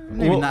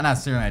 Maybe Well- not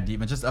necessarily that deep,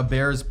 but just a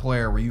Bears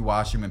player where you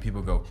watch him and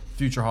people go,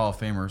 future Hall of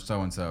Famer,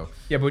 so and so.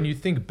 Yeah, but when you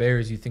think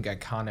Bears, you think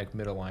iconic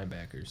middle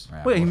linebackers.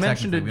 Well, he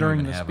mentioned it during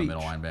we the don't even have speech. a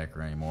middle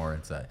linebacker anymore.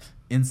 It's a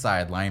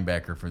inside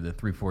linebacker for the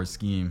 3-4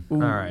 scheme. Ooh.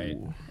 All right.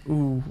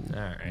 Ooh. All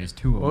right. There's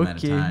two of them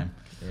at a Okay. time.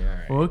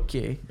 Yeah, all right.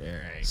 Okay. All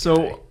right.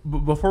 So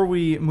before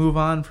we move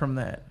on from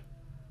that,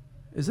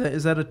 is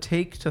that a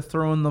take to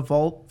throw in the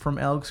vault from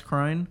Alex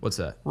Krein? What's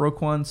that?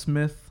 Roquan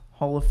Smith,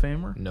 Hall of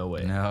Famer? No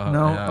way. No?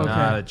 Okay.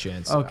 Not a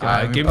chance. Okay.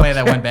 Let me give, play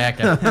that one back.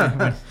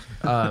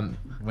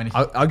 when he,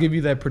 I'll give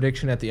you that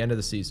prediction at the end of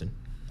the season.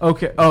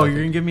 Okay. Oh, you're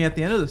gonna give me at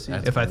the end of the season.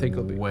 that's if I think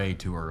it'll be- way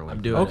too early.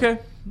 I'm doing it. Okay.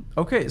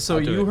 Okay. So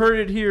I'll do you it. heard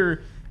it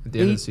here. At the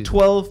end of the season.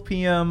 8:12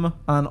 p.m.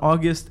 on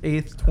August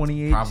 8th,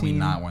 2018. Probably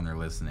not when they're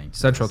listening. to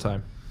Central this.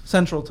 Time.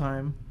 Central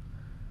Time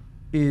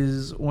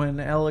is when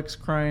Alex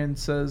Krein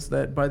says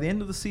that by the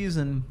end of the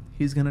season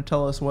he's going to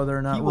tell us whether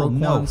or not He will Roquan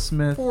know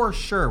Smith for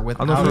sure I'll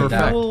without know for a a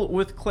doubt. fact. will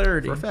with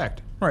clarity. For a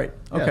fact. Right.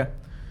 Yeah. Okay.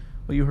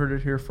 Well, you heard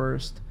it here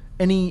first.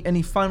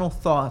 Any final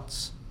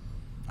thoughts?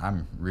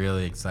 I'm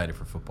really excited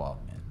for football,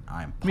 man.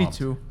 I'm pumped. Me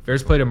too.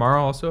 Bears play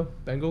tomorrow also.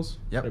 Bengals.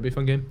 Yep. It'll be a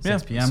fun game.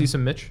 6 p.m. See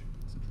some Mitch.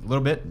 A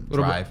little bit.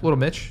 Little drive. little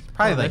Mitch.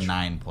 Probably Little like Mitch.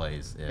 9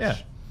 plays. Yeah.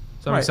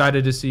 So I'm Right.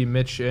 excited to see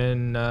Mitch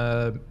and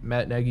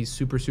Matt Nagy's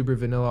super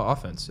vanilla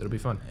offense. It'll be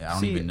fun. I don't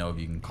See- even know if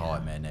you can call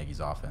it Matt Nagy's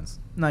offense.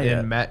 Not yet.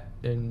 And Matt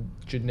in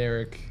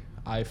generic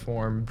I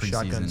form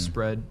shotgun Preseason.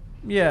 spread.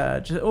 Yeah.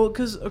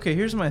 Because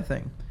here's my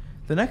thing.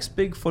 The next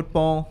big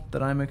football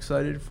that I'm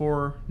excited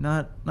for,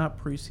 not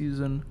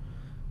preseason,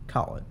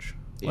 college.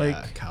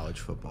 Like college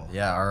football.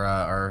 Yeah,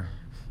 our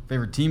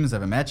favorite teams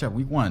have a matchup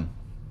week 1.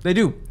 They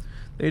do.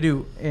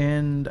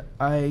 And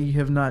I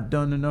have not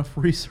done enough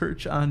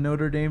research on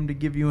Notre Dame to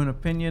give you an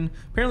opinion.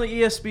 Apparently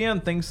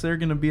ESPN thinks they're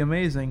going to be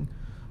amazing.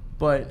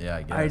 But Yeah,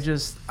 I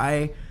guess.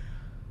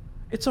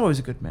 it's always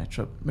a good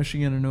matchup,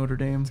 Michigan and Notre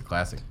Dame. It's a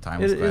classic.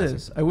 Timeless It classic.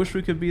 is. I wish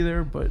we could be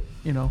there, but,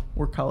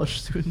 we're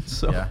college students,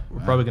 so. Yeah.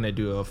 We're probably going to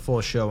do a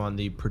full show on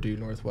the Purdue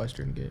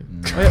Northwestern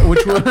game. Oh, yeah,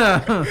 which one?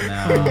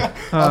 No.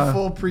 A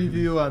full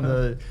preview on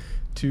the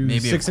two Maybe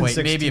 6 if, and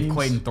 6 maybe if teams.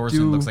 Clayton Thorson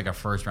Do- looks like a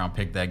first-round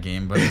pick that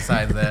game, but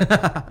besides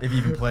that, if he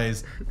even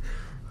plays,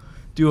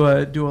 do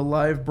a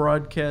live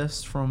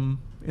broadcast from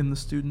in the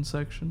student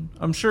section.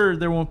 I'm sure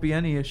there won't be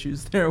any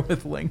issues there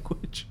with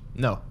language.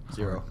 No,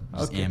 0.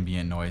 just Okay.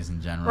 ambient noise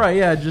in general. Right,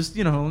 yeah, just,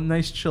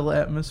 nice chill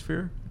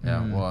atmosphere.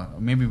 Yeah, well,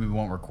 maybe we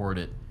won't record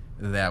it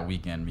that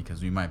weekend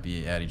because we might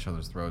be at each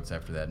other's throats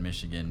after that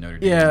Michigan Notre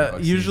Dame Yeah,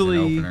 season usually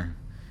opener.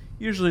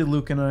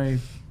 Luke and I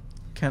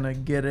kind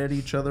of get at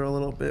each other a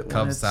little bit. when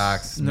Cub it's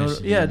Sox, Notre-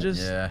 Michigan. yeah,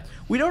 just yeah.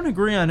 we don't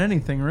agree on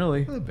anything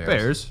really. The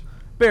Bears.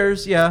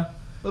 Bears, yeah,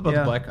 What about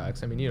Yeah. the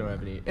Blackhawks? I mean, you don't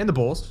have any. And the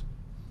Bulls.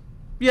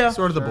 yeah,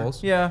 Sort of the Sure.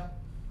 Bulls. yeah.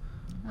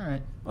 All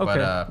right. Okay,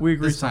 But, we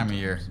agree this time of sometimes.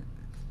 year,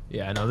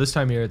 Yeah, I know. This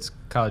time of year, it's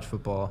college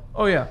football.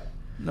 Oh yeah,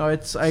 no,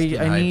 it's I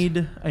getting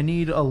hyped.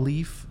 need a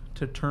leaf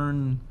to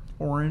turn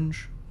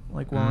orange,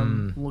 like while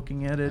I'm Mm.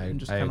 looking at it I- and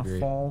just I kind of agree.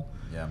 fall.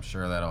 yeah, I'm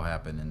sure that'll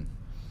happen in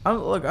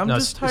I'm No,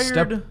 just s- tired.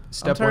 step- I'm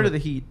step tired one- of the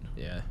heat.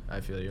 Yeah, I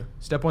feel you.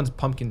 Step 1's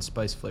pumpkin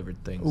spice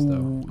flavored things,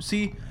 Ooh, though.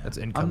 see, That's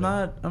incoming.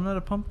 I'm not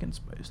a pumpkin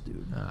spice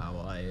dude. Ah,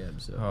 well, I am.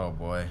 So. Oh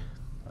boy.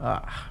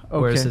 Okay.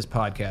 Where's this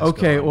podcast?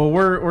 Okay, going? well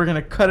we're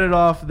gonna cut it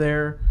off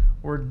there.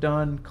 We're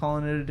done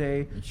calling it a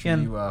day. Make sure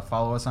And you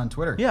follow us on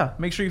Twitter. yeah,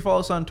 make sure you follow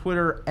us on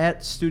Twitter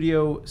at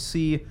Studio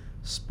C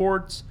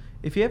Sports.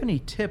 If you have any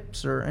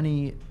tips or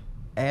any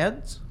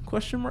ads,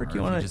 question mark, Or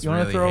you if want you to just you want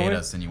to really throw hate away,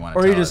 us and you wanna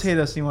or you tell just us. hate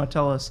us and you want to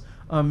tell us.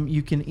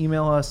 You can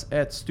email us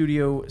at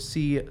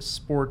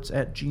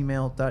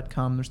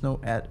studiocsports@gmail.com. There's no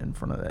at in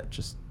front of that.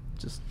 Just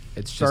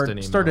It's start, just an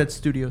email. start at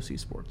Studio C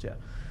Sports, yeah.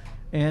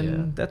 And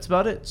Yeah. that's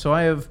about it. So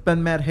I have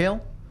been Matt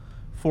Hale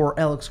for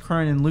Alex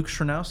Krein and Luke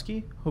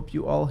Stranowski. Hope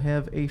you all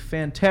have a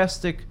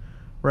fantastic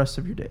rest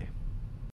of your day.